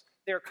articles.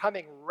 They're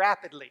coming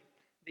rapidly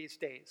these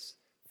days.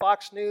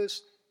 Fox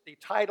News, the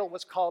title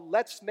was called,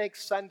 Let's Make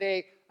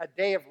Sunday a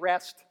Day of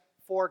Rest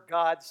for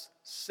God's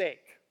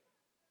Sake.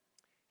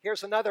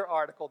 Here's another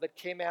article that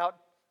came out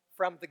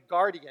from The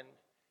Guardian,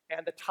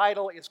 and the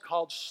title is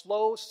called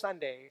Slow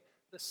Sunday,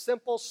 the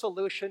Simple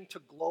Solution to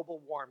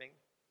Global Warming.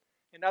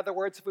 In other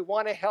words, if we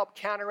want to help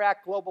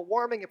counteract global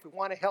warming, if we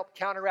want to help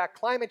counteract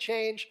climate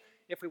change,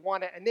 if we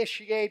want to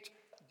initiate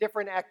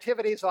different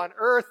activities on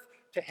Earth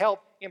to help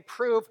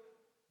improve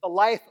the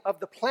life of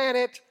the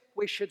planet,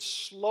 we should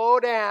slow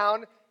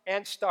down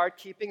and start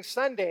keeping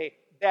Sunday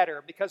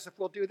better. Because if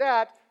we'll do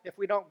that, if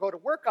we don't go to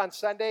work on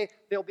Sunday,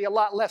 there'll be a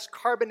lot less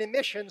carbon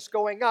emissions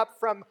going up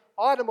from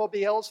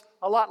automobiles,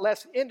 a lot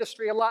less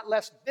industry, a lot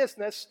less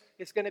business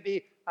is going to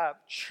be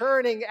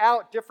churning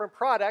out different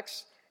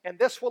products, and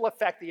this will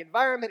affect the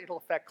environment, it'll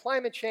affect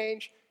climate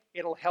change,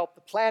 it'll help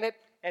the planet,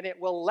 and it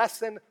will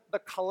lessen the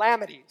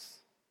calamities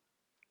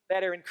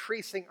that are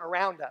increasing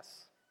around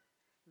us.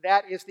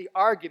 That is the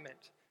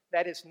argument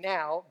that is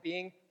now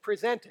being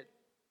presented.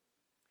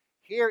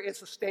 Here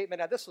is a statement.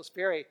 Now,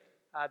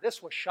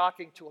 this was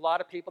shocking to a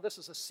lot of people. This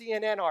is a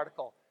CNN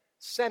article.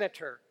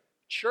 Senator,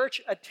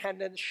 church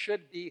attendance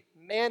should be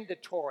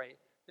mandatory.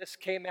 This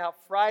came out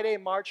Friday,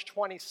 March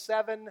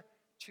 27,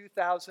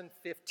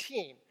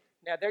 2015.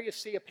 Now, there you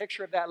see a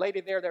picture of that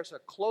lady there. There's a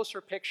closer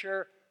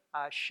picture.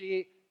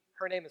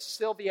 Her name is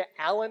Sylvia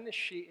Allen.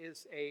 She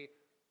is a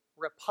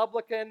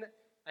Republican,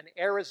 an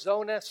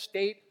Arizona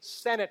state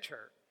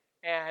senator.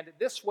 And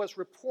this was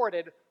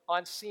reported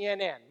on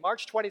CNN.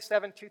 March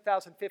 27,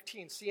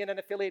 2015, CNN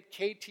affiliate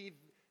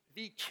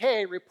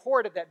KTVK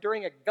reported that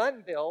during a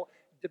gun bill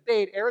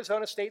debate,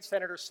 Arizona State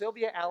Senator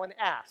Sylvia Allen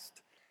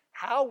asked,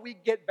 how we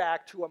get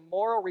back to a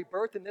moral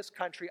rebirth in this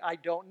country, I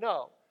don't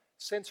know,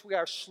 since we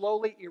are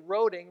slowly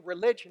eroding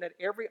religion at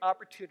every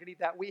opportunity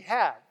that we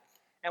have.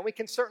 And we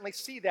can certainly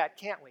see that,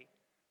 can't we?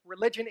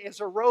 Religion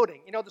is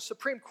eroding. You know, the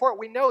Supreme Court,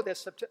 we know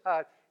this,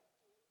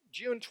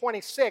 June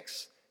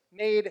 26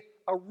 made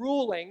a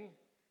ruling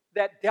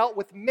that dealt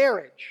with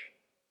marriage.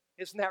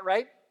 Isn't that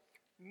right?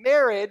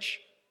 Marriage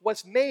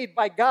was made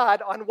by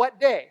God on what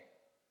day?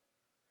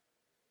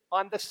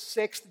 On the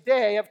 6th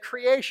day of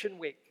creation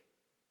week.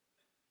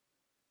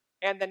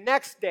 And the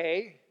next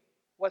day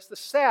was the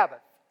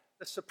Sabbath.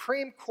 The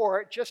Supreme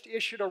Court just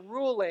issued a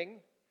ruling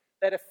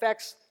that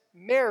affects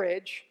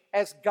marriage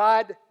as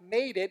God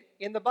made it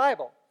in the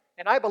Bible.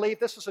 And I believe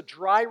this is a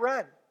dry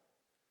run.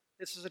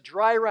 This is a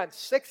dry run.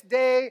 6th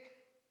day,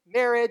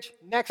 marriage.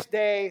 Next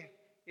day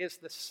is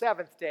the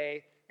 7th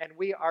day. And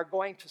we are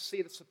going to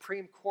see the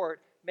Supreme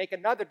Court make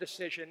another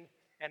decision.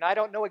 And I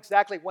don't know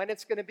exactly when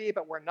it's going to be,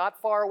 but we're not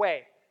far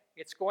away.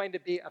 It's going to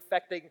be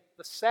affecting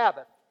the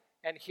Sabbath.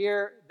 And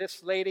here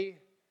this lady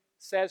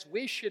says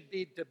we should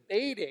be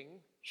debating,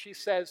 she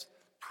says,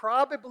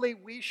 probably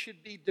we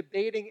should be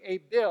debating a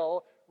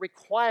bill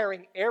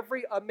requiring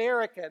every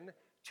American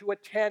to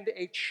attend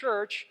a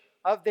church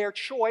of their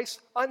choice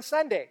on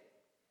Sunday.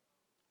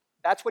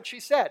 That's what she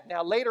said.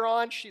 Now, later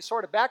on, she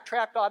sort of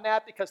backtracked on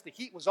that because the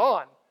heat was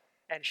on,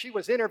 and she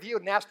was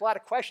interviewed and asked a lot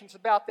of questions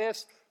about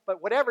this.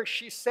 But whatever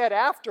she said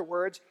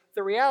afterwards,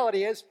 the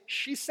reality is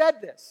she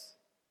said this.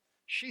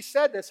 She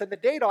said this, and the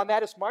date on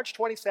that is March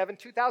 27,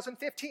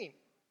 2015.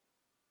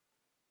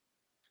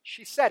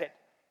 She said it,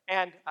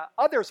 and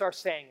others are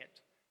saying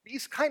it.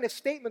 These kind of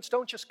statements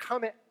don't just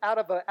come out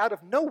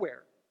of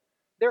nowhere.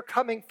 They're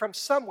coming from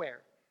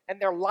somewhere,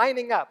 and they're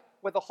lining up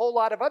with a whole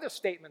lot of other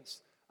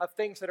statements of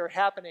things that are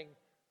happening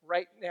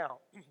right now.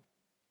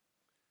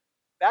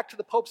 Back to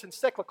the Pope's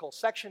encyclical,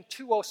 section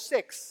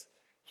 206,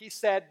 he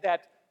said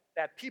that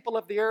people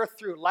of the earth,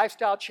 through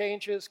lifestyle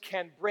changes,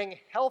 can bring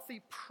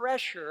healthy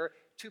pressure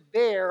to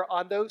bear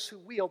on those who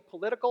wield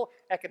political,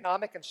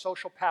 economic, and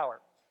social power.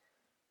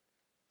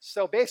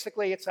 So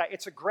basically, it's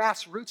a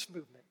grassroots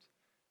movement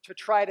to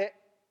try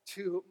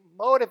to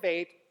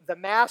motivate the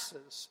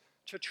masses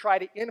to try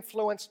to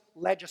influence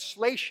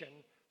legislation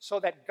so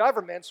that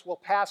governments will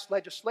pass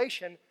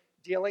legislation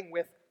dealing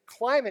with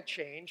climate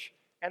change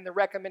and the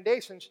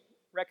recommendations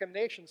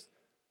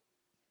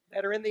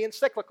that are in the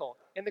encyclical.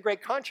 In the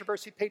Great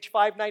Controversy, page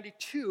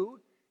 592,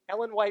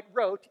 Ellen White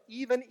wrote,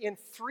 even in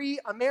free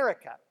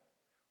America,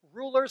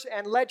 rulers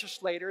and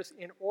legislators,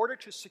 in order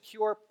to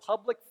secure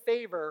public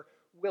favor,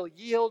 will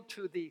yield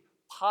to the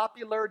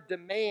popular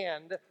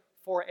demand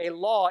for a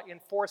law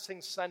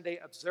enforcing Sunday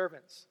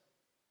observance.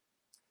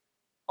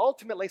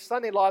 Ultimately,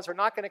 Sunday laws are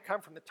not going to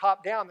come from the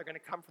top down. They're going to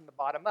come from the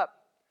bottom up.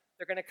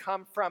 They're going to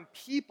come from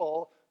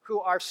people who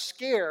are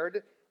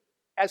scared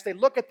as they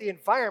look at the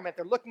environment.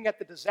 They're looking at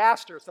the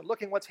disasters. They're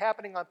looking at what's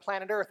happening on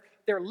planet Earth.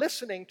 They're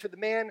listening to the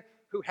man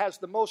who has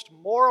the most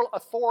moral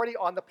authority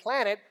on the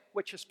planet,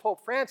 which is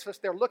Pope Francis.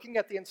 They're looking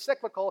at the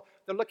encyclical.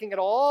 They're looking at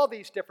all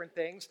these different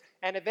things.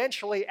 And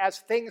eventually, as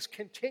things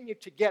continue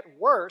to get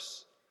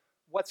worse,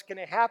 what's going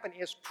to happen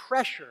is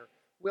pressure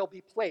will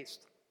be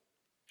placed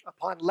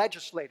upon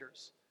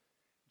legislators.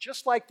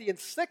 Just like the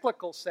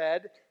encyclical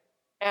said,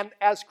 and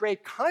as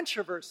Great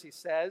Controversy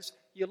says,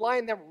 you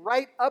line them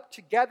right up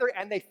together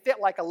and they fit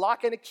like a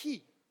lock and a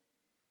key.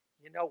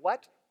 You know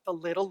what? The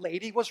little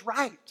lady was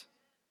right.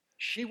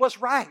 She was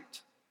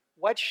right.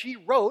 What she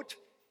wrote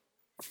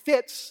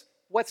fits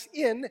what's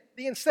in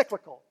the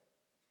encyclical.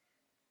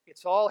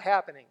 It's all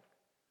happening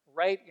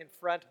right in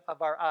front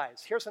of our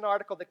eyes. Here's an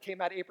article that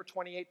came out April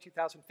 28,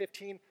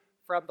 2015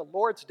 from the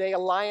Lord's Day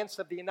Alliance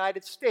of the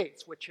United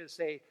States, which is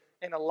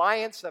an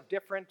alliance of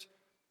different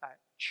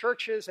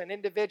churches and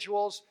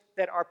individuals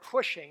that are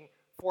pushing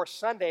for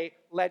Sunday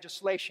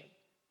legislation.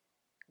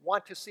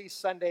 Want to see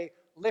Sunday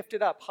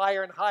lifted up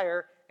higher and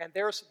higher, and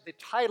there's the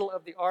title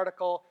of the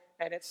article,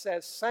 and it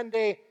says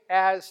Sunday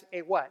as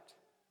a what?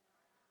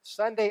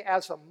 Sunday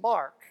as a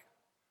mark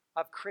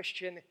of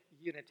Christian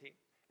unity.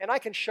 And I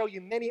can show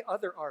you many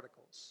other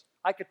articles.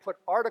 I could put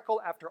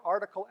article after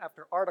article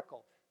after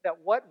article that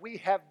what we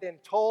have been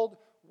told,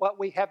 what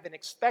we have been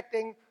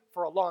expecting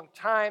for a long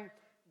time,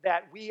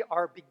 that we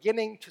are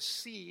beginning to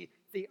see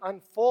the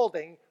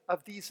unfolding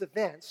of these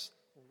events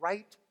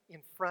right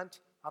in front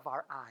of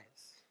our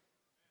eyes.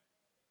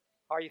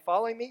 Are you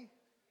following me?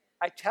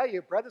 I tell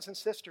you, brothers and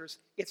sisters,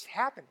 it's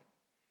happening.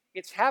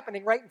 It's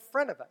happening right in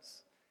front of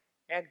us.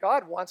 And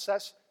God wants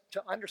us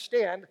to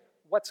understand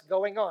what's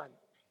going on.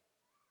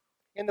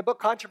 In the book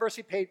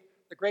Controversy,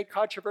 the Great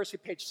Controversy,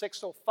 page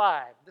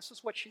 605, this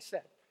is what she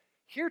said.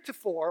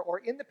 Heretofore, or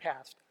in the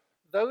past,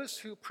 those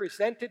who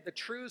presented the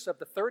truths of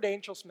the third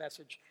angel's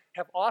message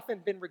have often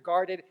been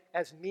regarded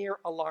as mere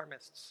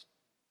alarmists.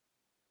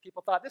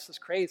 People thought, this is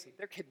crazy.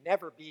 There could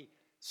never be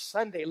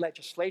Sunday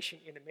legislation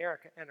in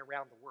America and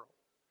around the world.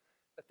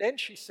 But then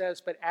she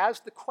says, but as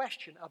the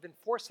question of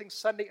enforcing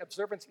Sunday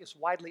observance is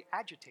widely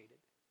agitated,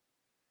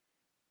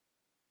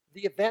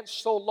 the event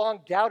so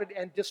long doubted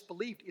and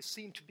disbelieved is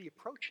seen to be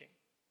approaching,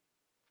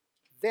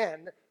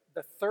 then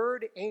the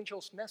third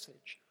angel's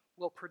message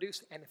will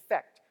produce an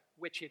effect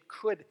which it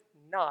could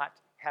not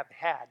have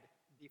had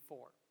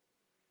before.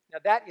 Now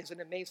that is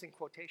an amazing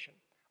quotation.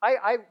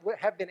 I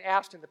have been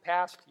asked in the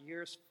past,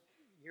 years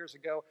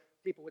ago,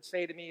 people would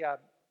say to me,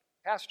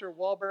 Pastor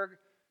Wohlberg,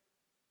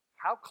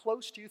 how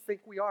close do you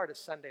think we are to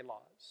Sunday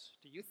laws?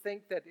 Do you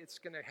think that it's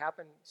going to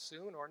happen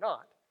soon or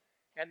not?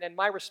 And then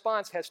my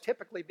response has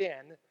typically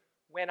been,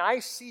 when I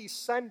see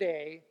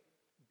Sunday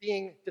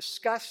being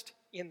discussed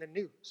in the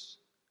news,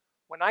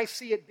 when I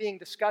see it being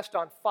discussed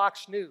on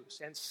Fox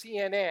News and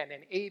CNN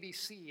and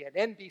ABC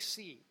and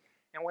NBC,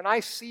 and when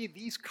I see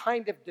these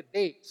kind of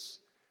debates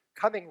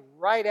coming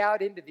right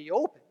out into the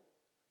open,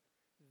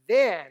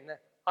 then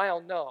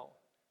I'll know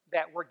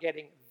that we're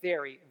getting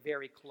very,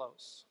 very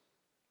close.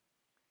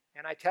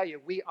 And I tell you,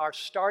 we are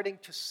starting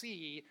to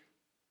see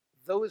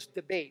those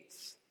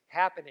debates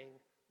happening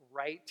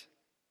right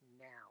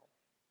now.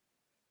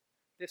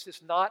 This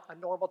is not a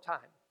normal time.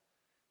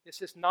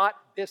 This is not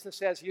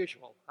business as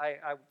usual.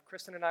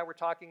 Kristen and I were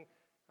talking.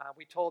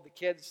 We told the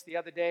kids the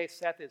other day,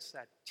 Seth is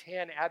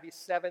 10, Abby's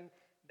 7,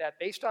 that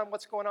based on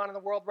what's going on in the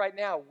world right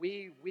now,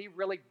 we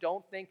really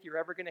don't think you're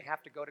ever going to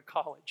have to go to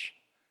college.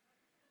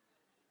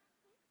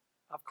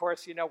 Of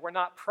course, you know, we're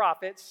not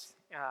prophets.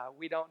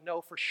 We don't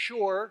know for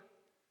sure,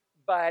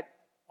 but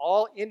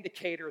all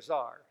indicators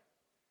are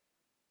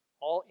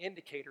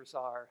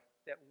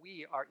that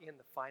we are in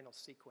the final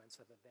sequence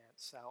of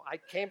events. So I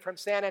came from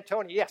San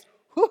Antonio. Yes.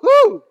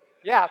 Woo-hoo!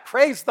 Yeah,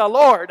 praise the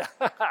Lord.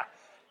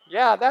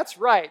 Yeah, that's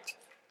right.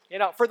 You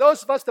know, for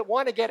those of us that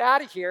want to get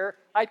out of here,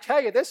 I tell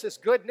you, this is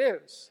good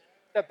news.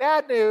 The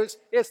bad news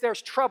is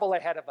there's trouble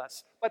ahead of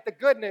us. But the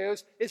good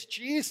news is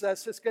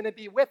Jesus is going to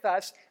be with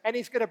us, and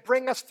he's going to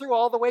bring us through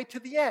all the way to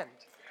the end.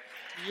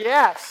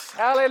 Yes,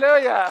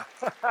 hallelujah.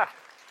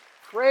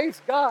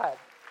 Praise God.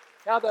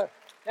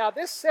 Now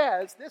this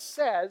says,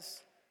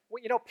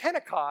 well, you know,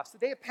 Pentecost, the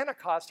day of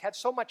Pentecost had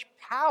so much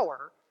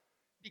power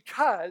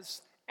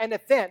because an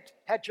event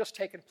had just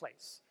taken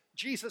place.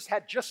 Jesus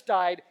had just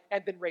died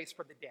and been raised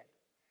from the dead.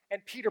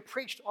 And Peter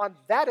preached on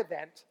that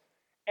event,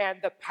 and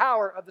the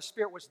power of the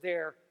Spirit was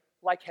there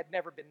like had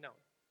never been known.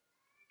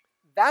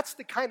 That's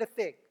the kind of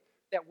thing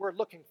that we're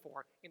looking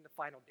for in the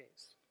final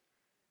days.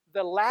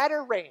 The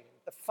latter rain,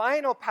 the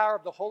final power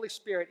of the Holy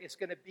Spirit, is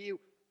going to be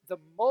the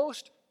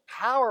most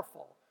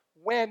powerful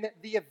when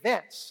the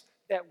events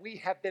that we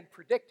have been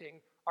predicting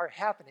are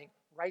happening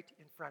right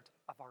in front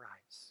of our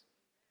eyes.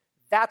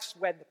 That's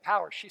when the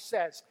power, she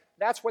says,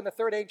 that's when the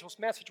third angel's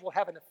message will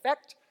have an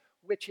effect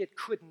which it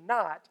could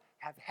not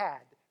have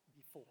had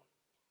before.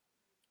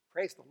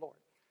 Praise the Lord.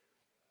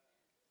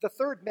 The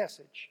third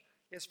message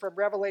is from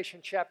Revelation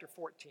chapter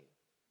 14.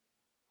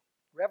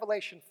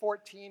 Revelation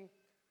 14,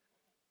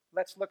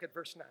 let's look at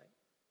verse 9.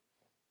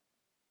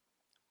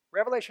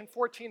 Revelation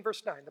 14,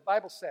 verse 9, the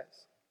Bible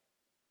says,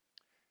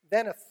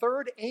 "Then a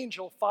third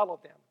angel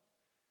followed them,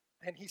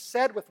 and he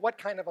said with what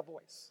kind of a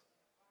voice?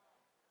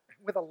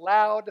 With a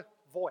loud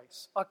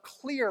voice, a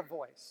clear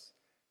voice."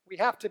 We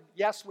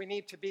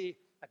need to be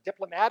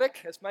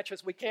diplomatic as much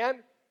as we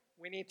can.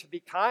 We need to be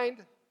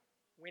kind.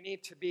 We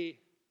need to be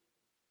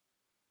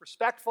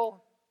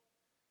respectful.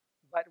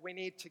 But we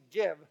need to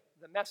give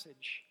the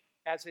message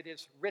as it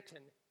is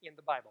written in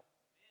the Bible.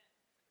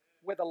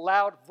 With a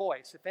loud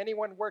voice, "If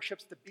anyone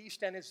worships the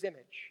beast and his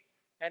image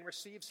and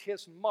receives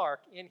his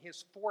mark in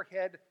his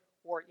forehead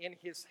or in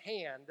his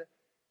hand,"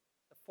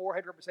 the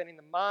forehead representing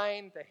the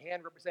mind, the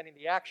hand representing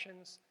the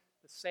actions,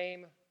 "the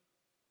same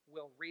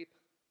will reap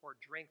or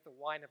drink the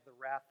wine of the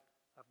wrath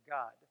of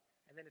God."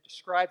 And then it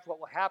describes what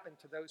will happen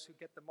to those who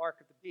get the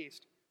mark of the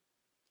beast.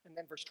 And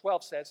then verse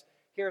 12 says,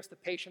 "Here is the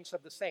patience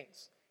of the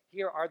saints.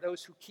 Here are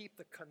those who keep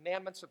the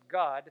commandments of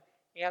God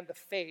and the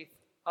faith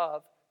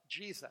of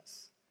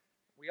Jesus."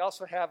 We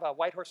also have,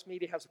 White Horse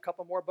Media has a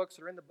couple more books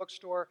that are in the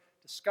bookstore,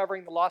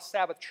 Discovering the Lost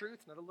Sabbath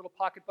Truth, another little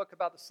pocket book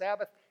about the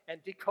Sabbath,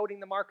 and Decoding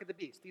the Mark of the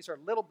Beast. These are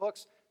little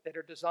books that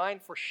are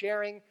designed for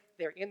sharing.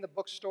 They're in the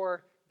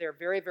bookstore. They're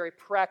very, very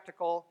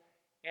practical,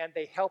 and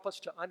they help us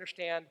to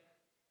understand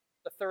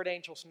the third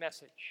angel's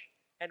message.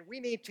 And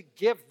we need to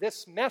give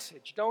this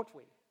message, don't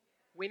we?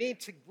 We need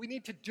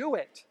to do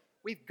it.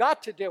 We've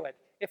got to do it.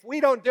 If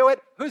we don't do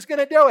it, who's going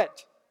to do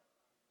it?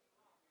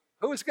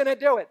 Who's going to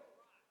do it?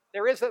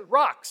 There is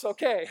rocks,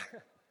 okay.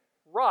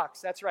 Rocks,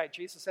 that's right.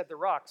 Jesus said the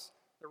rocks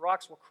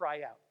will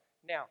cry out.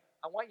 Now,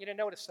 I want you to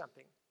notice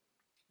something.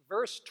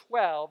 Verse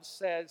 12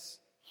 says,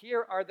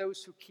 "Here are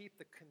those who keep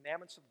the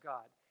commandments of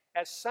God."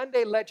 As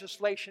Sunday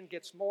legislation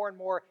gets more and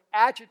more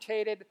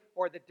agitated,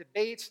 or the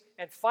debates,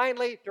 and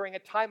finally, during a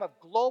time of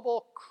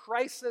global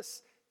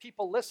crisis,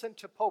 people listen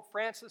to Pope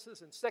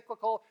Francis's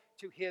encyclical,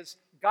 to his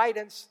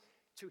guidance,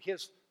 to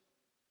his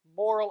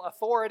moral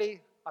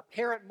authority,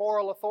 apparent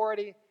moral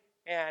authority,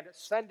 and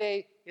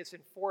Sunday is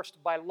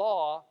enforced by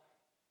law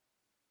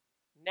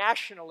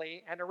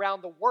nationally and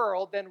around the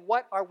world, then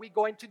what are we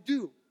going to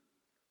do?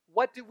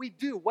 What do we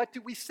do? What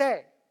do we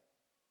say?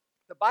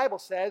 The Bible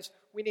says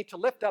we need to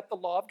lift up the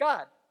law of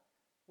God.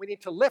 We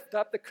need to lift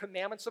up the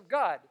commandments of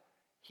God.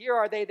 Here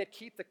are they that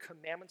keep the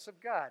commandments of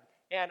God.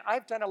 And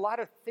I've done a lot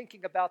of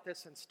thinking about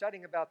this and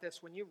studying about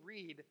this. When you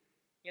read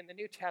in the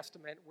New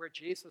Testament where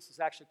Jesus is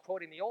actually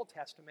quoting the Old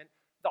Testament,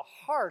 the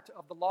heart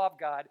of the law of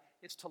God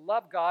is to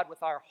love God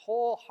with our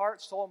whole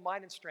heart, soul,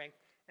 mind, and strength,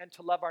 and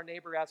to love our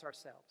neighbor as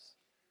ourselves.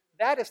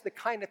 That is the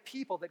kind of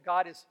people that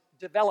God is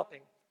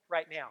developing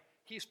right now.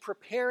 He's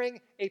preparing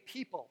a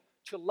people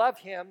to love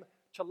Him,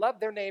 to love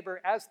their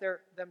neighbor as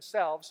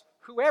themselves,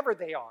 whoever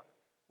they are,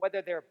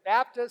 whether they're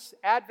Baptist,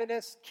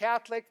 Adventist,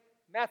 Catholic,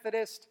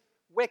 Methodist,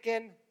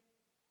 Wiccan,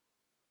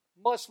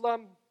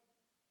 Muslim,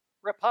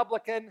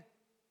 Republican,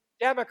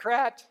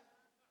 Democrat,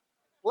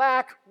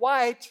 black,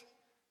 white.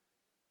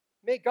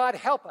 May God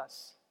help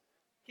us.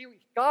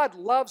 God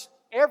loves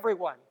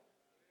everyone.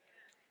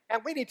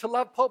 And we need to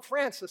love Pope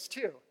Francis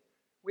too.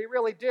 We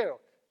really do.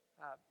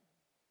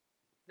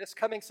 This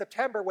coming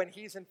September when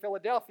he's in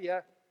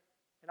Philadelphia,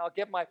 and I'll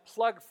give my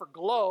plug for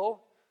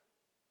GLOW,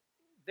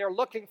 they're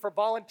looking for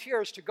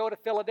volunteers to go to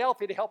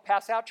Philadelphia to help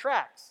pass out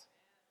tracts.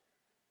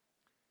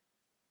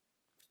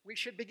 We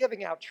should be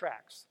giving out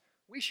tracts.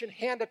 We should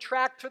hand a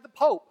tract to the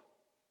Pope.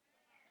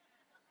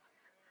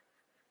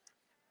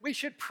 We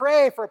should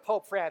pray for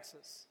Pope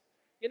Francis.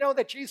 You know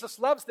that Jesus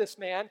loves this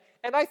man,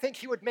 and I think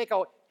he's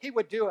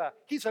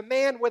a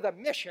man with a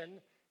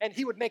mission, and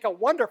he would make a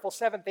wonderful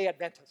Seventh-day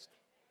Adventist.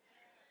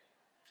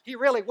 He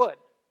really would.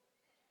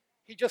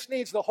 He just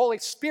needs the Holy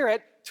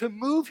Spirit to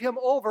move him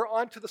over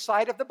onto the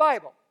side of the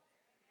Bible.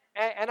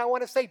 And I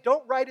want to say,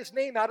 don't write his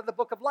name out of the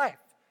book of life,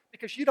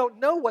 because you don't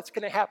know what's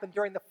going to happen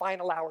during the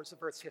final hours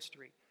of Earth's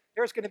history.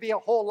 There's going to be a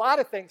whole lot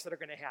of things that are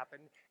going to happen,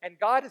 and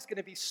God is going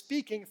to be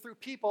speaking through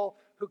people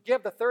who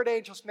give the third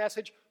angel's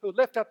message, who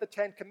lift up the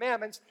Ten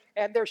Commandments,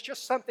 and there's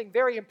just something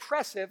very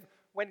impressive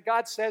when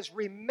God says,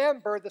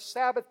 "Remember the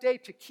Sabbath day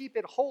to keep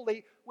it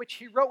holy," which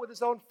he wrote with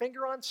his own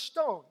finger on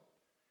stone.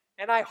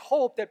 And I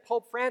hope that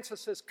Pope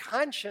Francis's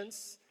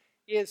conscience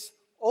is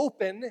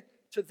open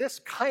to this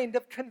kind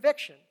of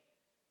conviction.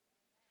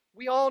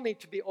 We all need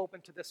to be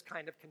open to this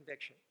kind of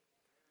conviction.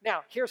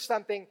 Now, here's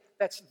something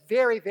that's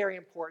very, very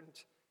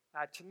important.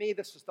 To me,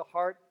 this is the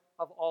heart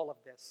of all of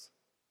this.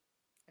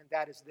 And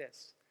that is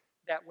this: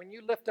 that when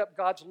you lift up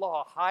God's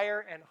law higher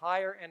and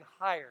higher and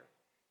higher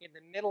in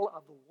the middle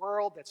of the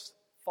world that's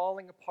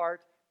falling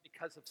apart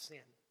because of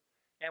sin,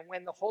 and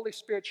when the Holy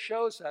Spirit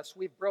shows us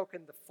we've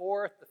broken the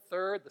fourth, the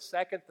third, the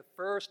second, the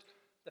first,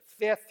 the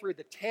fifth through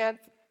the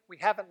 10th, we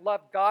haven't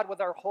loved God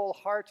with our whole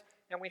heart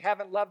and we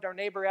haven't loved our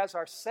neighbor as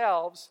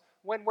ourselves,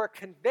 when we're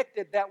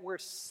convicted that we're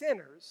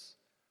sinners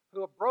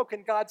who have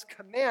broken God's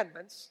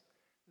commandments,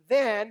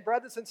 then,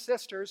 brothers and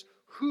sisters,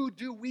 who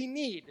do we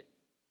need?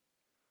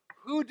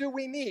 Who do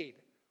we need?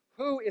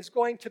 Who is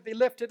going to be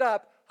lifted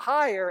up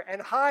higher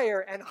and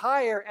higher and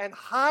higher and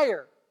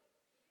higher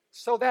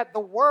so that the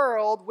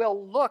world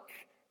will look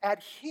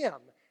at him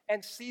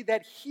and see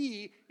that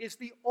he is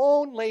the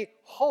only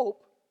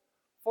hope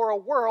for a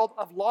world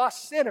of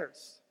lost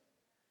sinners?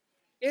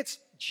 It's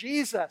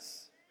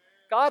Jesus.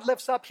 God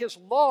lifts up his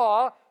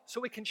law so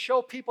we can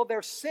show people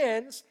their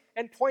sins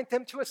and point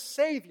them to a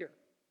Savior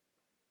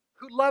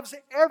who loves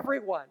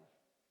everyone,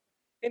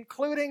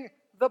 including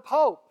the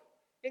Pope,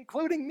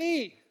 including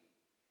me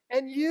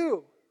and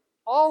you,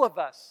 all of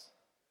us.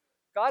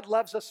 God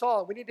loves us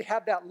all. We need to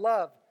have that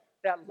love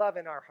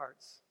in our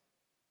hearts.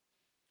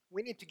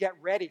 We need to get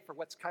ready for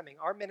what's coming.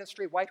 Our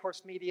ministry, White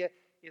Horse Media,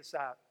 is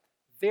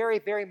very,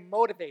 very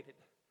motivated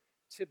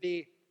to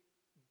be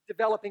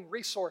developing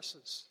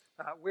resources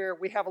where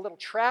we have a little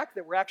tract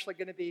that we're actually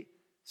going to be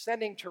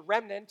sending to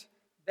Remnant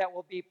that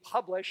will be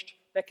published,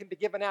 that can be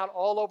given out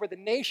all over the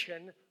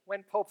nation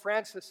when Pope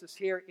Francis is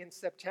here in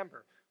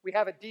September. We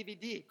have a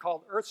DVD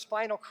called Earth's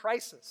Final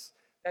Crisis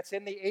that's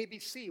in the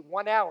ABC,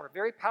 1 hour,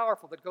 very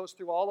powerful, that goes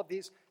through all of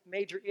these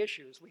major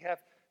issues. We have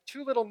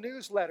 2 little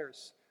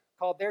newsletters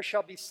called There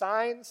Shall Be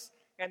Signs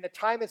and The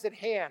Time Is at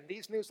Hand.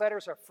 These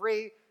newsletters are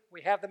free.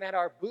 We have them at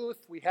our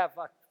booth. We have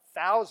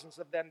thousands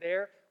of them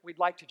there. We'd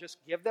like to just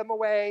give them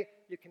away.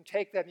 You can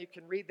take them, you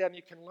can read them,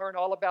 you can learn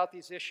all about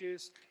these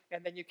issues,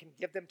 and then you can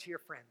give them to your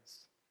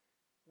friends.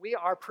 We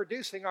are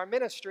producing our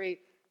ministry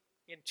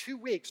in 2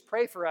 weeks.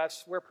 Pray for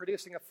us. We're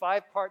producing a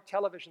 5-part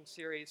television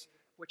series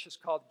which is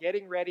called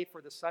Getting Ready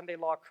for the Sunday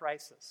Law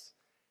Crisis.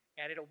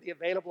 And it'll be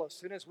available as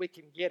soon as we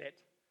can get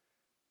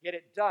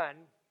it done,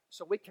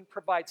 so we can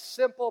provide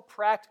simple,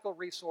 practical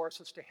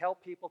resources to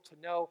help people to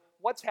know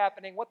what's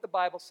happening, what the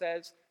Bible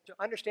says, to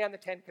understand the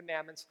 10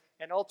 Commandments,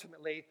 and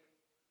ultimately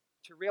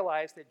to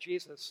realize that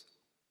Jesus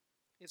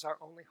is our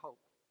only hope.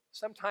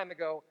 Some time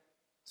ago,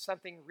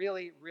 something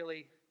really,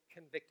 really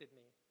convicted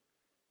me.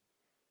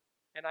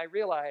 And I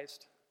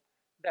realized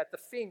that the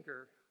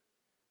finger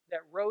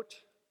that wrote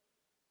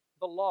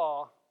the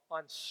law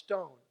on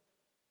stone,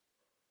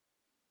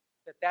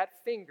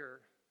 that finger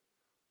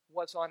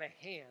was on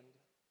a hand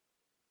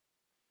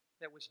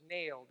that was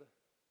nailed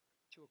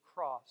to a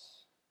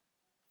cross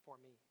for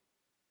me.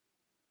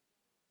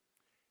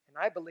 And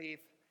I believe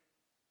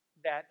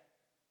that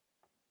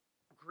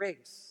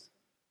grace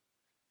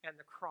and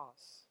the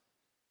cross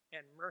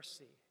and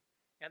mercy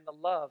and the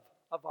love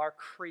of our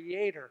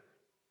Creator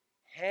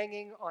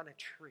hanging on a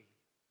tree,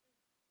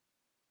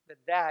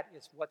 that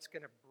is what's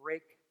going to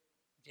break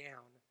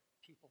down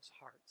people's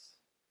hearts.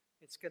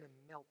 It's going to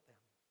melt them.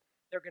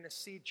 They're going to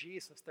see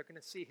Jesus. They're going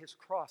to see his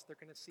cross. They're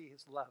going to see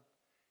his love.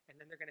 And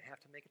then they're going to have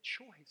to make a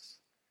choice.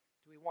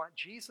 Do we want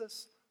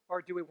Jesus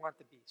or do we want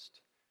the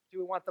beast? Do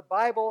we want the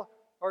Bible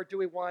or do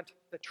we want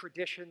the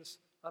traditions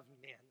of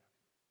men?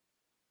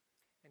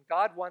 And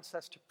God wants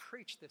us to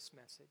preach this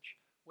message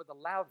with a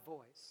loud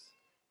voice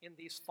in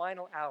these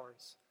final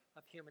hours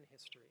of human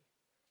history.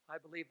 I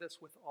believe this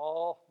with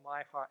all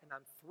my heart, and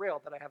I'm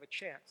thrilled that I have a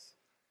chance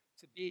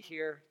to be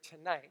here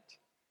tonight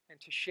and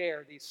to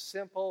share these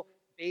simple,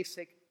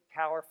 basic,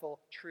 powerful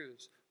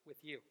truths with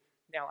you.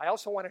 Now, I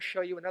also want to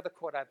show you another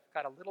quote. I've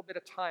got a little bit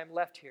of time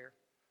left here.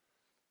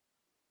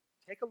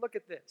 Take a look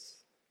at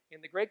this.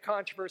 In The Great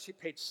Controversy,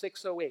 page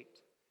 608,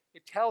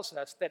 it tells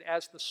us that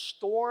as the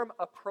storm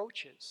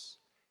approaches,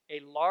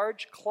 a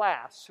large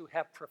class who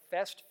have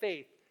professed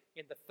faith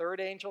in the third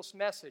angel's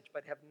message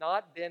but have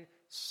not been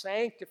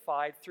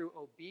sanctified through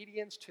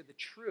obedience to the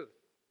truth,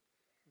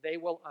 they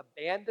will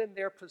abandon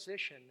their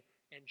position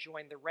and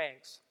join the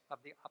ranks of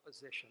the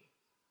opposition.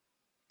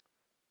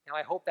 Now,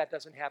 I hope that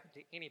doesn't happen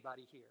to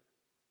anybody here.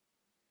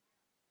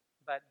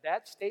 But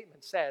that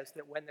statement says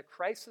that when the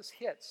crisis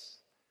hits,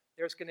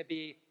 there's going to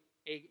be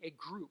a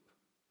group,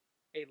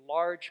 a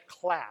large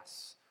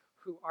class,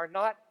 who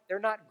they're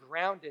not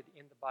grounded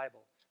in the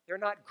Bible. They're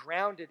not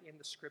grounded in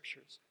the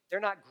Scriptures. They're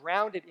not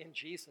grounded in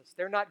Jesus.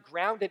 They're not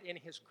grounded in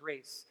his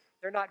grace.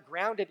 They're not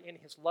grounded in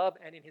his love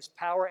and in his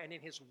power and in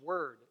his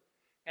word.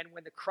 And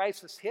when the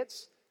crisis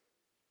hits,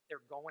 they're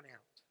going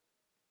out.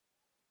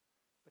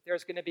 But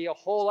there's going to be a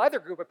whole other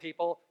group of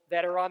people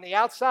that are on the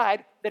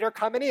outside that are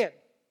coming in.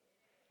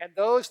 And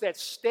those that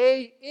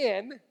stay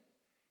in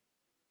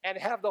and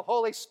have the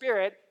Holy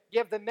Spirit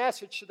give the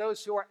message to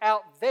those who are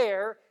out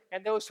there,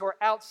 and those who are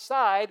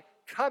outside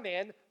come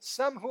in.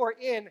 Some who are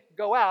in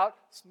go out.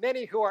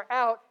 Many who are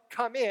out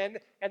come in.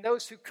 And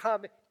those who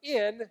come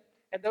in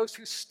and those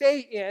who stay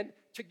in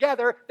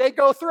together, they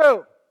go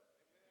through.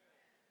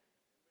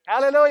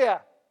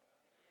 Hallelujah.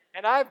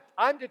 And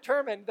I'm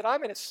determined that I'm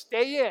going to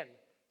stay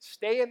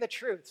in the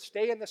truth,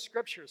 stay in the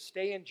Scriptures,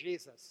 stay in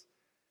Jesus,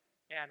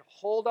 and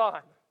hold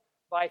on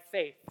by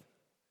faith.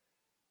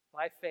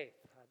 By faith.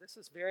 This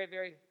is very,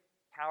 very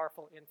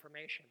powerful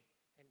information,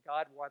 and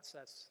God wants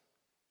us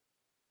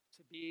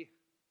to be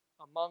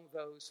among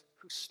those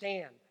who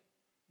stand,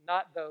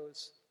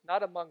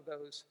 not among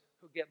those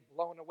who get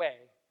blown away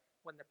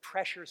when the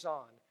pressure's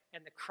on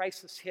and the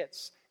crisis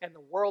hits and the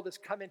world is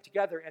coming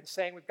together and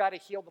saying, we've got to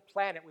heal the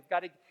planet, we've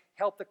got to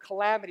help the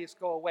calamities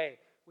go away,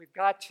 we've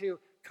got to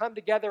come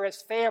together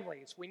as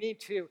families, we need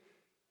to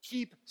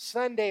keep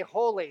Sunday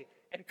holy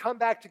and come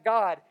back to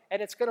God,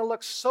 and it's going to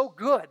look so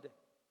good.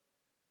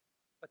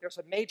 But there's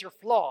a major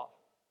flaw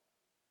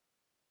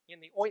in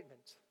the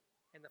ointment,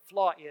 and the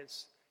flaw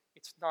is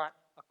it's not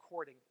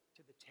according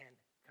to the 10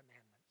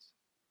 Commandments.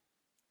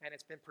 And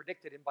it's been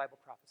predicted in Bible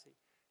prophecy.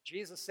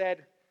 Jesus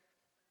said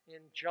in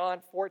John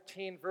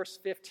 14, verse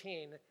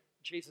 15,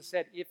 Jesus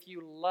said, if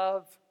you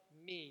love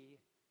me,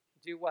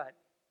 do what?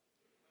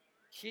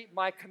 Keep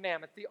my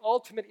commandment. The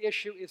ultimate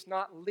issue is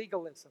not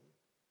legalism.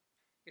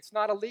 It's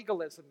not a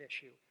legalism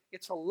issue.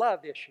 It's a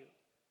love issue.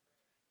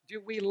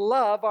 Do we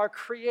love our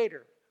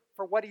Creator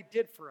for what He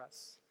did for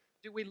us?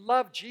 Do we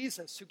love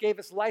Jesus who gave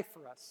His life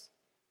for us?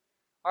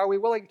 Are we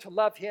willing to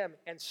love Him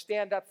and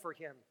stand up for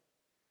Him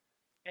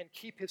and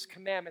keep His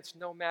commandments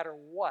no matter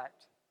what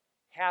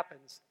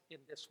happens in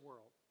this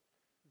world?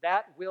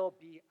 That will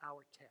be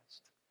our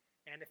test.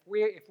 And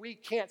if we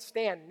can't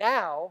stand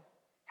now,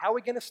 how are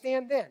we going to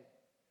stand then?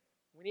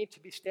 We need to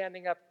be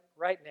standing up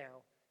right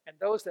now. And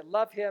those that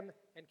love Him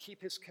and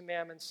keep His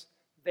commandments,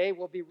 they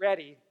will be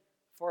ready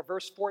for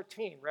verse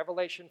 14,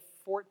 Revelation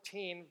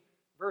 14,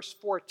 verse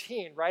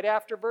 14, right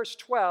after verse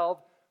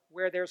 12,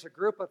 where there's a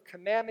group of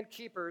commandment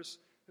keepers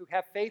who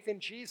have faith in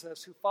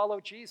Jesus, who follow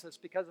Jesus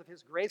because of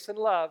His grace and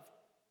love.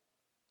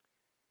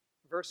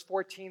 Verse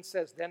 14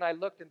 says, then I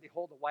looked, and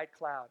behold, a white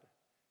cloud.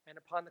 And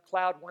upon the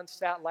cloud one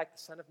sat like the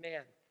Son of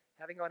Man,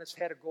 having on his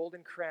head a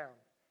golden crown,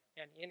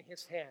 and in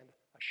his hand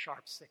a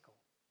sharp sickle.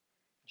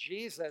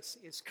 Jesus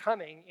is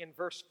coming in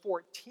verse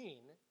 14,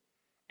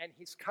 and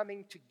He's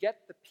coming to get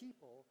the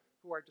people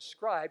who are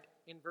described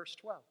in verse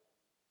 12.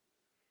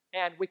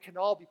 And we can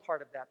all be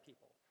part of that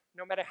people.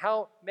 No matter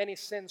how many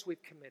sins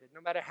we've committed,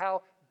 no matter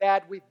how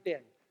bad we've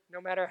been,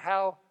 no matter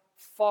how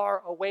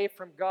far away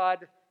from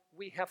God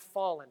we have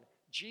fallen,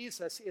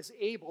 Jesus is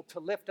able to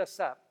lift us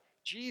up.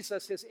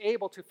 Jesus is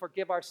able to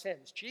forgive our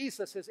sins.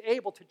 Jesus is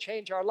able to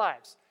change our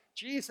lives.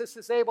 Jesus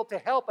is able to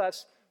help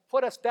us,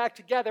 put us back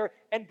together,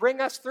 and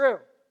bring us through.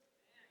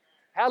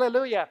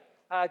 Hallelujah.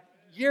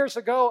 Years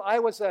ago,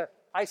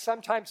 I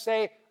sometimes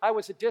say I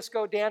was a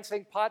disco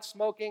dancing, pot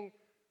smoking,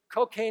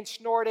 cocaine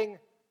snorting,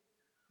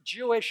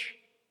 Jewish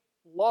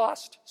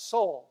lost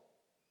soul.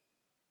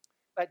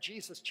 But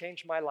Jesus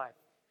changed my life.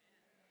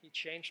 He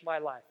changed my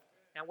life.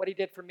 And what He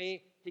did for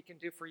me, He can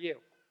do for you.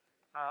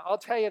 I'll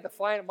tell you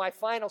my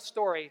final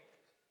story.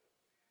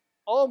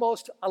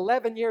 Almost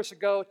 11 years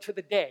ago to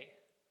the day,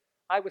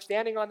 I was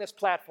standing on this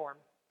platform,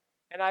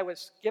 and I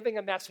was giving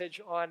a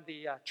message on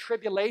the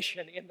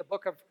tribulation in the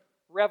book of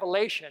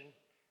Revelation,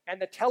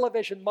 and the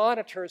television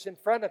monitors in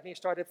front of me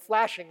started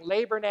flashing,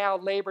 labor now,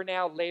 labor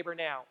now, labor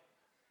now.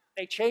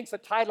 They changed the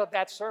title of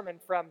that sermon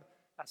from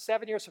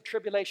 7 years of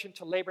tribulation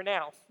to labor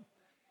now.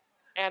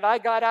 And I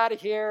got out of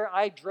here.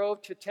 I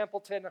drove to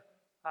Templeton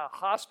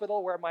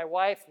Hospital, where my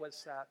wife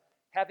was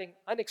having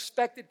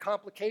unexpected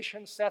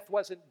complications. Seth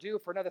wasn't due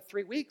for another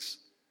 3 weeks,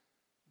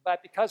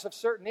 but because of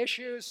certain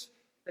issues,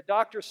 the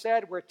doctor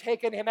said, we're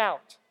taking him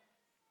out.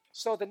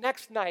 So the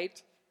next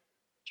night,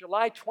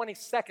 July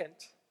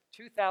 22nd,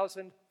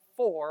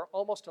 2004,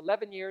 almost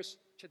 11 years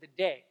to the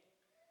day,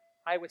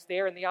 I was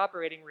there in the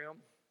operating room,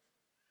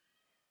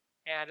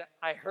 and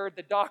I heard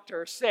the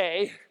doctor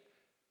say,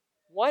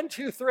 1,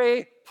 2,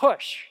 3,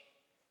 push.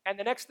 And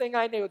the next thing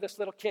I knew, this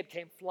little kid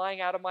came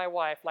flying out of my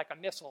wife like a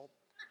missile.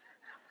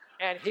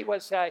 And he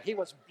was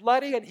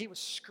bloody, and he was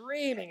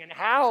screaming and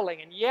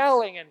howling and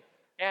yelling.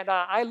 And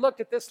I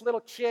looked at this little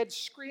kid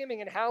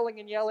screaming and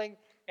howling and yelling.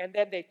 And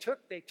then they took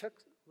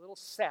little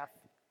Seth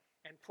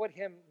and put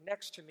him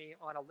next to me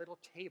on a little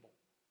table.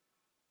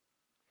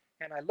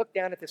 And I looked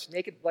down at this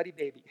naked, bloody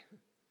baby.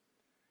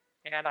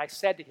 And I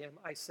said to him,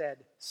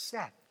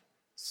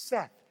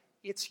 Seth,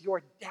 it's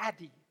your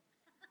daddy.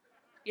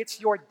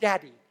 It's your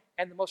daddy.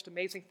 And the most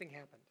amazing thing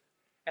happened.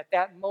 At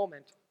that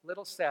moment,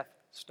 little Seth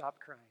stopped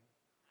crying.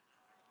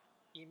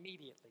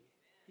 Immediately.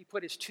 He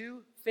put his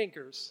 2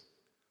 fingers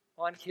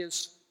on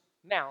his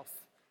mouth,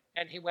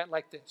 and he went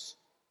like this.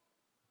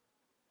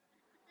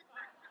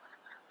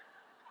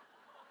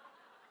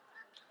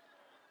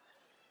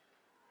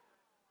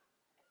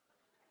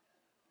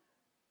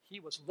 He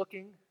was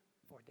looking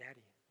for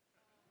Daddy.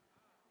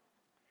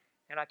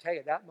 And I tell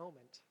you, that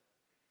moment,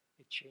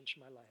 it changed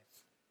my life.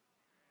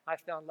 I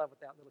fell in love with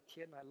that little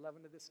kid, and I love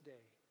him to this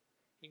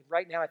day.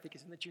 Right now, I think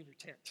he's in the junior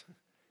tent.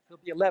 He'll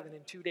be 11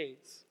 in 2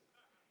 days.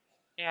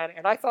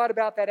 And I thought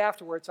about that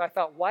afterwards. I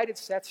thought, why did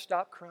Seth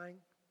stop crying?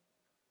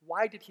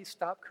 Why did he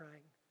stop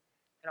crying?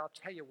 And I'll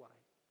tell you why.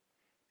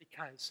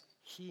 Because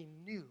he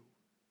knew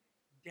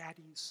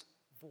Daddy's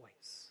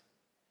voice.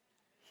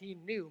 He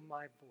knew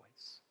my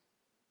voice.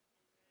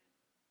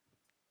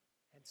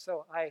 And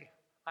so I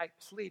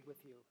plead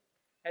with you,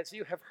 as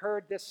you have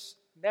heard this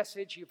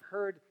message, you've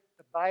heard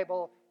the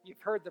Bible,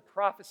 you've heard the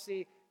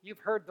prophecy, you've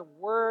heard the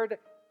word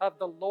of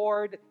the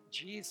Lord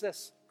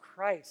Jesus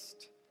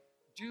Christ,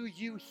 do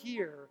you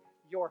hear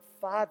your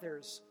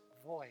Father's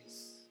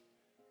voice?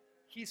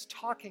 He's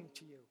talking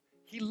to you.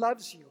 He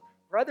loves you.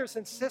 Brothers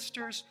and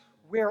sisters,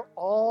 we're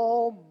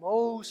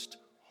almost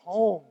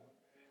home.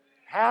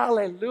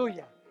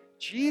 Hallelujah.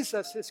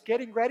 Jesus is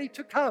getting ready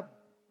to come.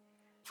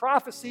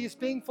 Prophecy is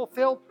being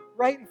fulfilled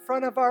right in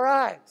front of our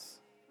eyes.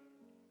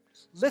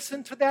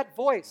 Listen to that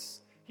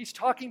voice. He's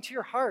talking to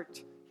your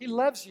heart. He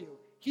loves you.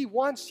 He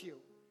wants you.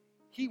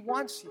 He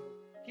wants you.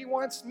 He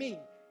wants me.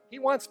 He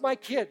wants my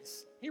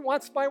kids. He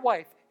wants my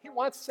wife. He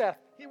wants Seth.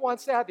 He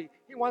wants Abby.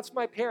 He wants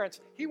my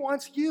parents. He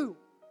wants you.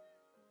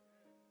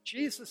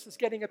 Jesus is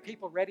getting a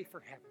people ready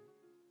for heaven.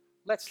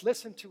 Let's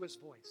listen to his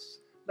voice.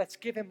 Let's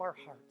give him our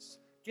hearts.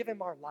 Give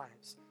him our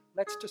lives.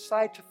 Let's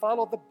decide to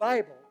follow the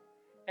Bible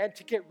and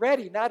to get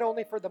ready not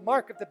only for the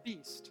mark of the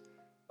beast,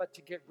 but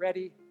to get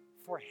ready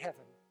for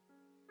heaven.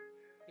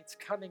 It's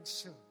coming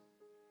soon.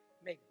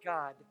 May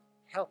God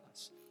help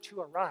us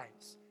to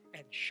arise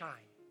and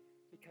shine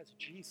because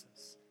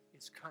Jesus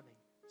is coming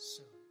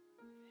soon.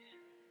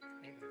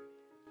 Amen.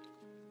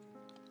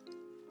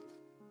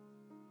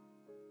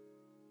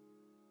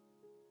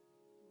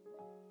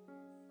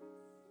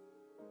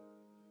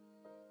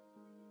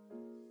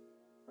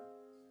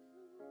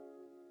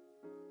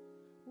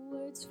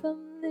 Words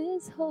from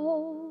this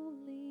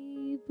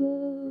holy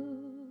book,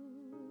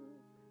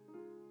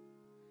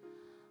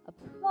 a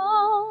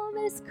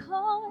promise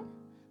caught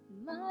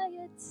my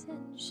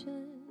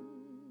attention,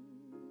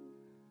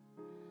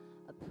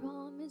 a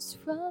promise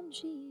from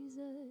Jesus.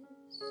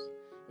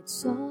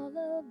 It's all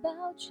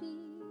about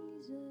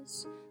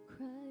Jesus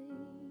Christ,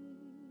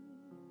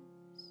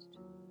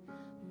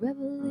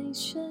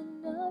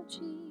 revelation of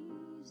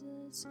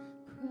Jesus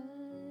Christ.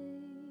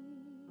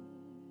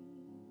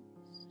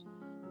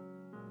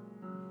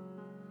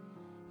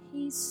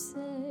 He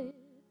said,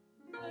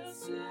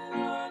 blessed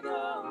are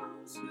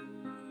those who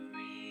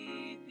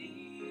read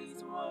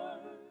these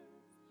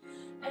words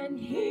and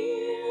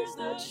hears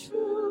the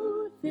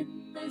truth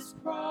in this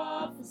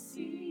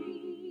prophecy.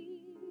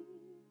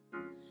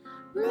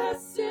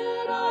 Blessed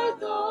are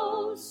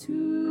those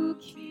who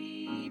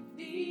keep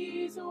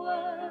these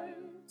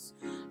words,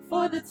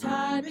 for the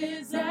time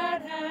is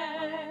at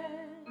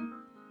hand.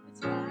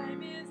 The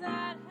time is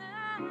at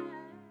hand.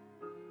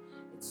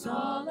 It's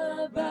all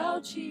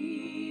about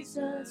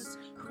Jesus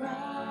Christ,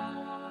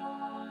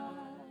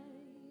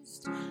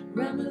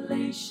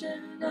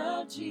 revelation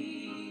of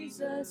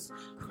Jesus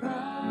Christ.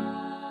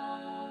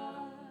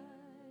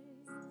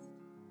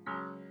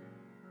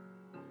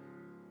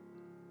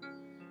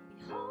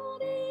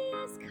 Behold, he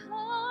is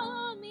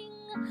coming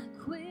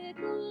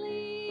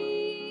quickly,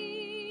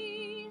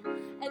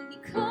 and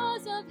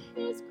because of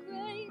his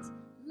great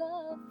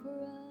love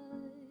for us,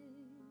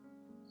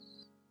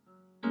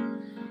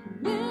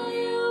 will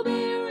you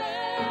be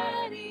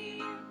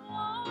ready?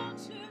 Won't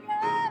you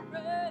get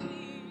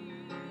ready?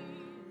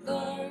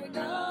 Learn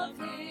of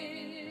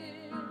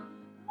him,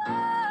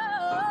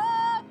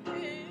 love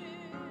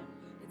him.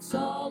 It's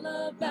all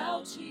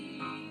about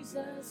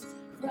Jesus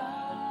Christ,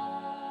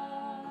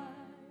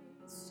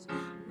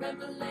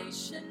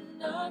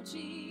 revelation of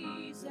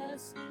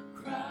Jesus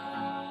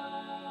Christ.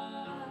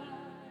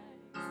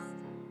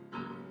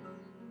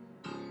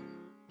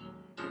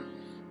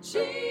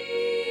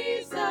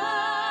 Jesus,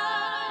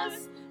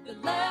 the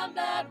Lamb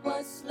that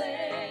was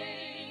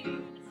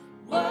slain,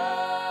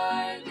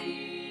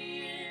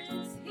 worthy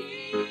is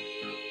he.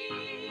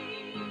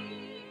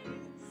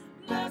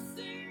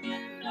 Blessing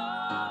and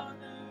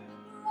honor,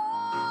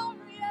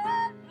 glory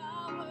and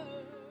power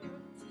to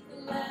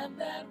the Lamb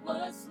that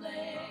was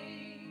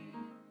slain.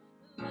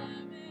 The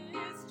Lamb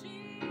is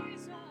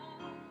Jesus.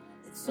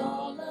 It's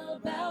all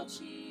about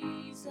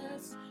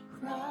Jesus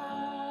Christ,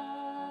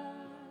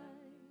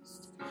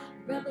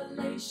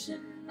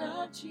 revelation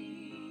of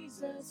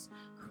Jesus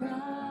Christ.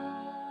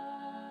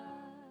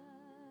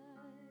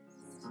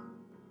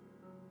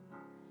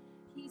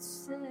 He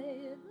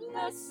said,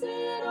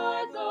 blessed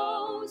are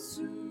those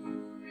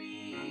who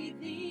read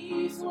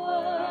these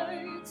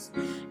words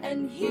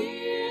and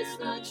hears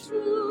the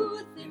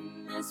truth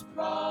in this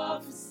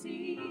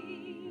prophecy.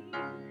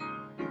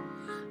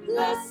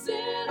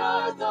 Blessed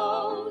are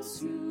those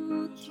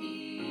who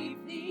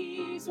keep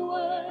these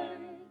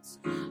words,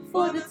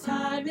 for the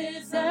time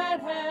is at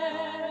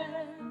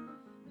hand.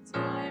 The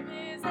time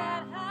is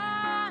at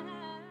hand.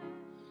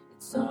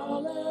 It's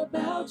all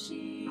about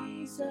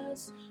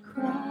Jesus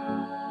Christ.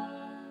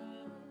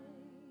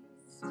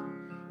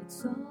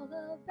 It's all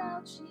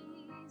about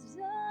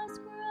Jesus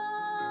Christ.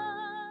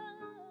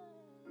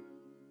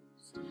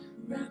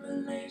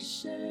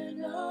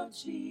 Revelation of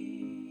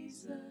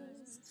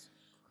Jesus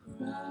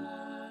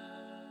Christ.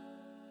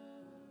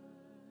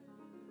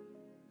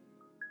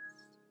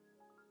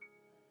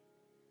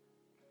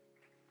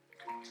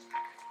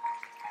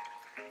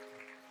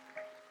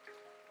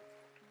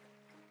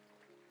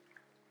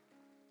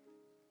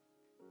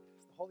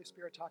 Is the Holy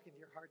Spirit talking to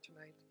your heart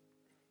tonight?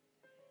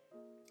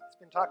 He's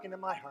been talking to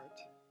my heart.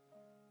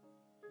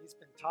 He's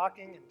been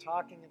talking and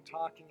talking and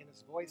talking, and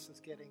his voice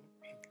is getting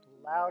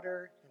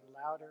louder and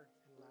louder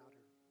and louder.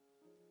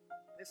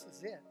 This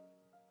is it.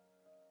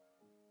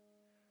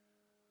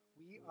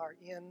 We are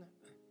in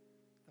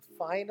the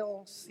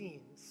final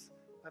scenes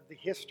of the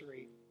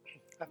history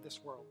of this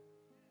world.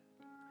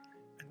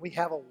 And we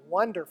have a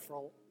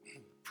wonderful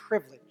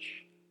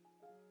privilege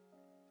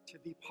to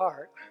be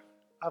part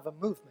of a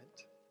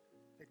movement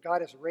that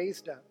God has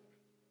raised up.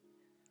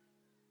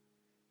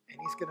 And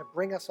He's going to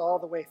bring us all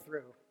the way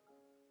through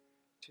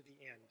to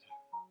the end.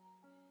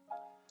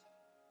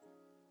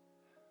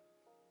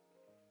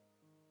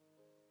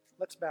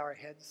 Let's bow our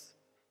heads.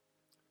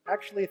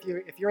 Actually, if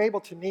you're able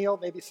to kneel,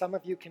 maybe some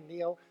of you can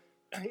kneel.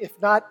 If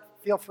not,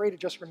 feel free to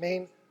just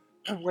remain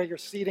where you're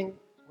sitting.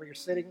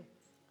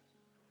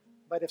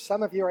 But if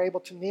some of you are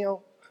able to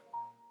kneel,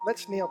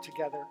 let's kneel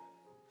together.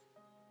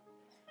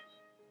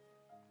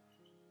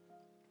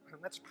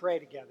 And let's pray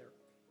together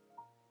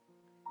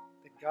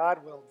that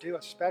God will do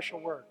a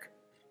special work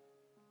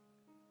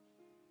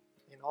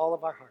in all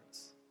of our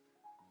hearts.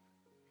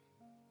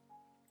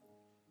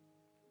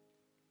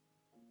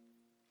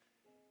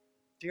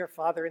 Dear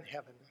Father in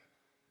heaven,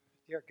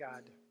 dear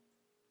God,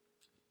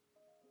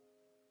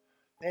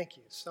 thank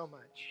you so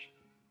much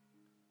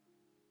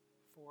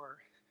for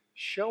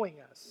showing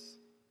us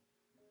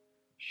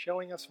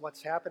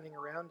what's happening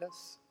around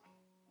us,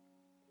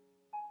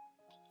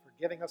 for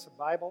giving us a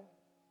Bible.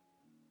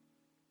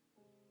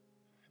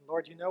 And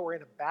Lord, you know we're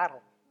in a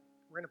battle.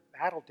 We're in a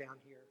battle down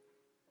here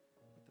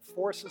with the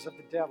forces of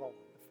the devil,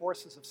 the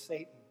forces of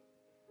Satan,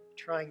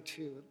 trying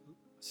to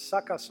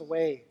suck us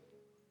away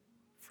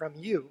from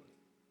you,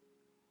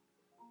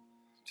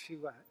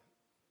 to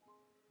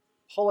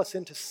pull us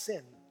into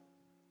sin,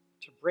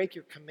 to break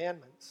your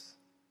commandments,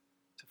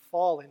 to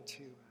fall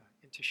into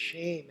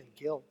shame and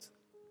guilt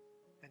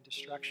and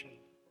destruction.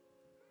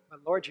 But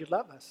Lord, you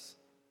love us.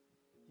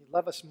 You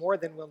love us more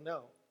than we'll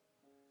know,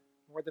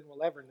 more than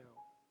we'll ever know.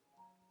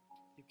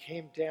 You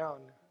came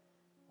down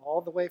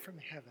all the way from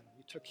heaven.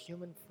 You took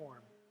human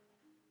form.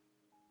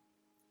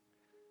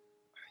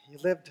 You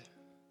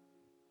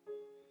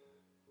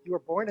were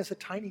born as a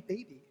tiny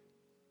baby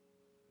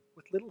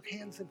with little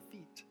hands and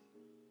feet.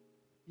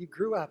 You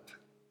grew up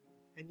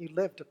and you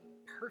lived a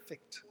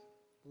perfect,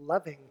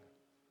 loving,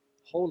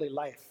 holy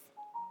life.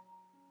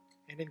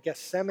 And in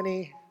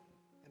Gethsemane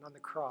and on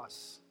the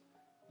cross,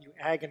 you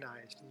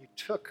agonized and you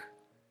took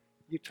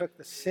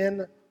the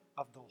sin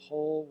of the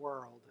whole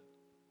world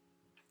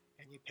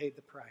and you paid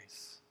the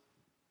price.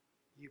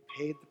 You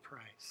paid the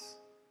price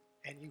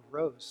and you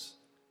rose.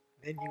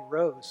 Then you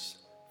rose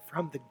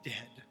from the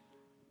dead.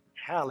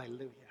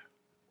 Hallelujah.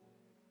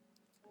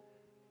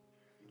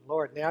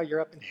 Lord, now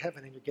you're up in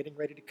heaven and you're getting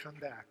ready to come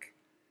back.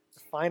 The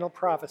final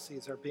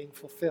prophecies are being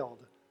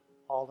fulfilled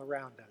all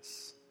around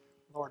us.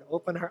 Lord,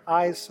 open our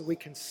eyes so we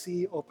can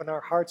see, open our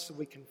hearts so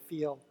we can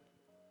feel.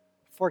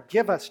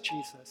 Forgive us,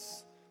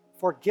 Jesus.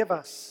 Forgive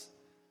us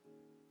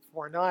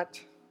for not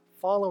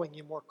following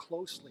you more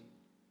closely,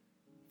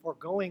 for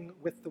going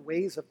with the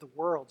ways of the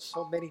world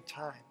so many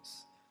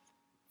times,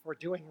 for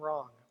doing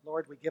wrong.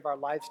 Lord, we give our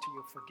lives to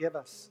you. Forgive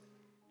us.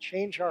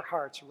 Change our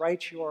hearts.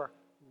 Write your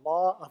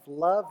law of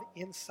love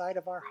inside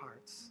of our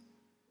hearts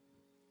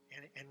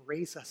and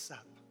raise us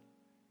up.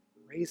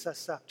 Raise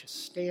us up to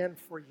stand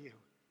for you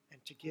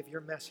and to give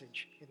your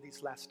message in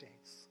these last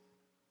days.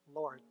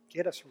 Lord,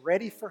 get us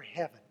ready for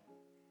heaven.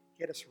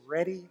 Get us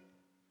ready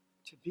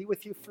to be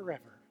with you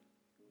forever.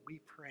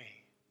 We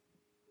pray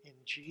in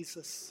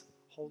Jesus'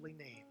 holy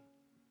name.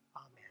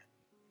 Amen.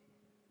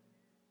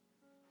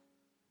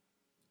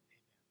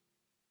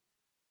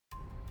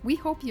 We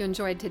hope you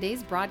enjoyed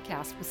today's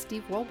broadcast with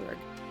Steve Wohlberg.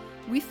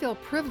 We feel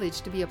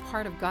privileged to be a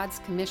part of God's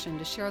commission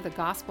to share the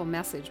gospel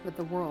message with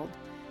the world.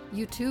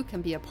 You too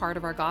can be a part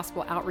of our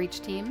gospel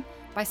outreach team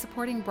by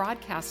supporting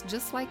broadcasts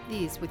just like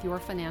these with your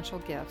financial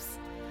gifts.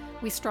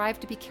 We strive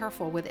to be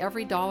careful with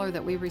every dollar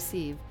that we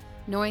receive,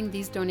 knowing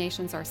these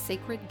donations are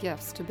sacred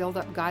gifts to build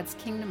up God's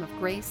kingdom of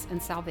grace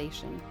and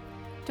salvation.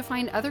 To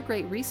find other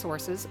great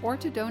resources or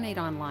to donate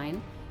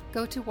online,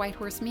 go to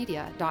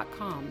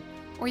whitehorsemedia.com,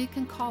 or you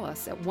can call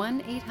us at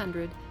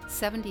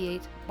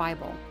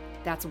 1-800-78-BIBLE.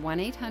 That's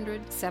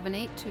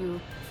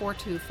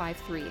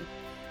 1-800-782-4253.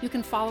 You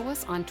can follow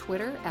us on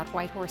Twitter at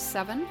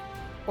Whitehorse7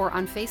 or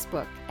on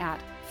Facebook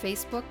at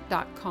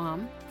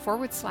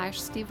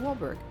facebook.com/Steve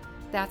Wohlberg.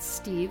 That's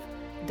Steve,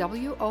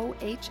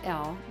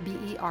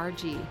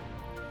 Wohlberg.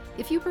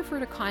 If you prefer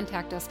to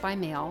contact us by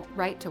mail,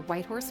 write to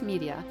Whitehorse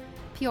Media,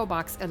 P.O.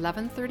 Box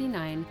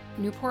 1139,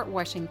 Newport,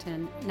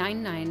 Washington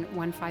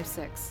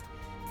 99156.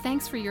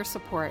 Thanks for your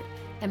support,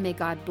 and may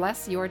God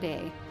bless your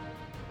day.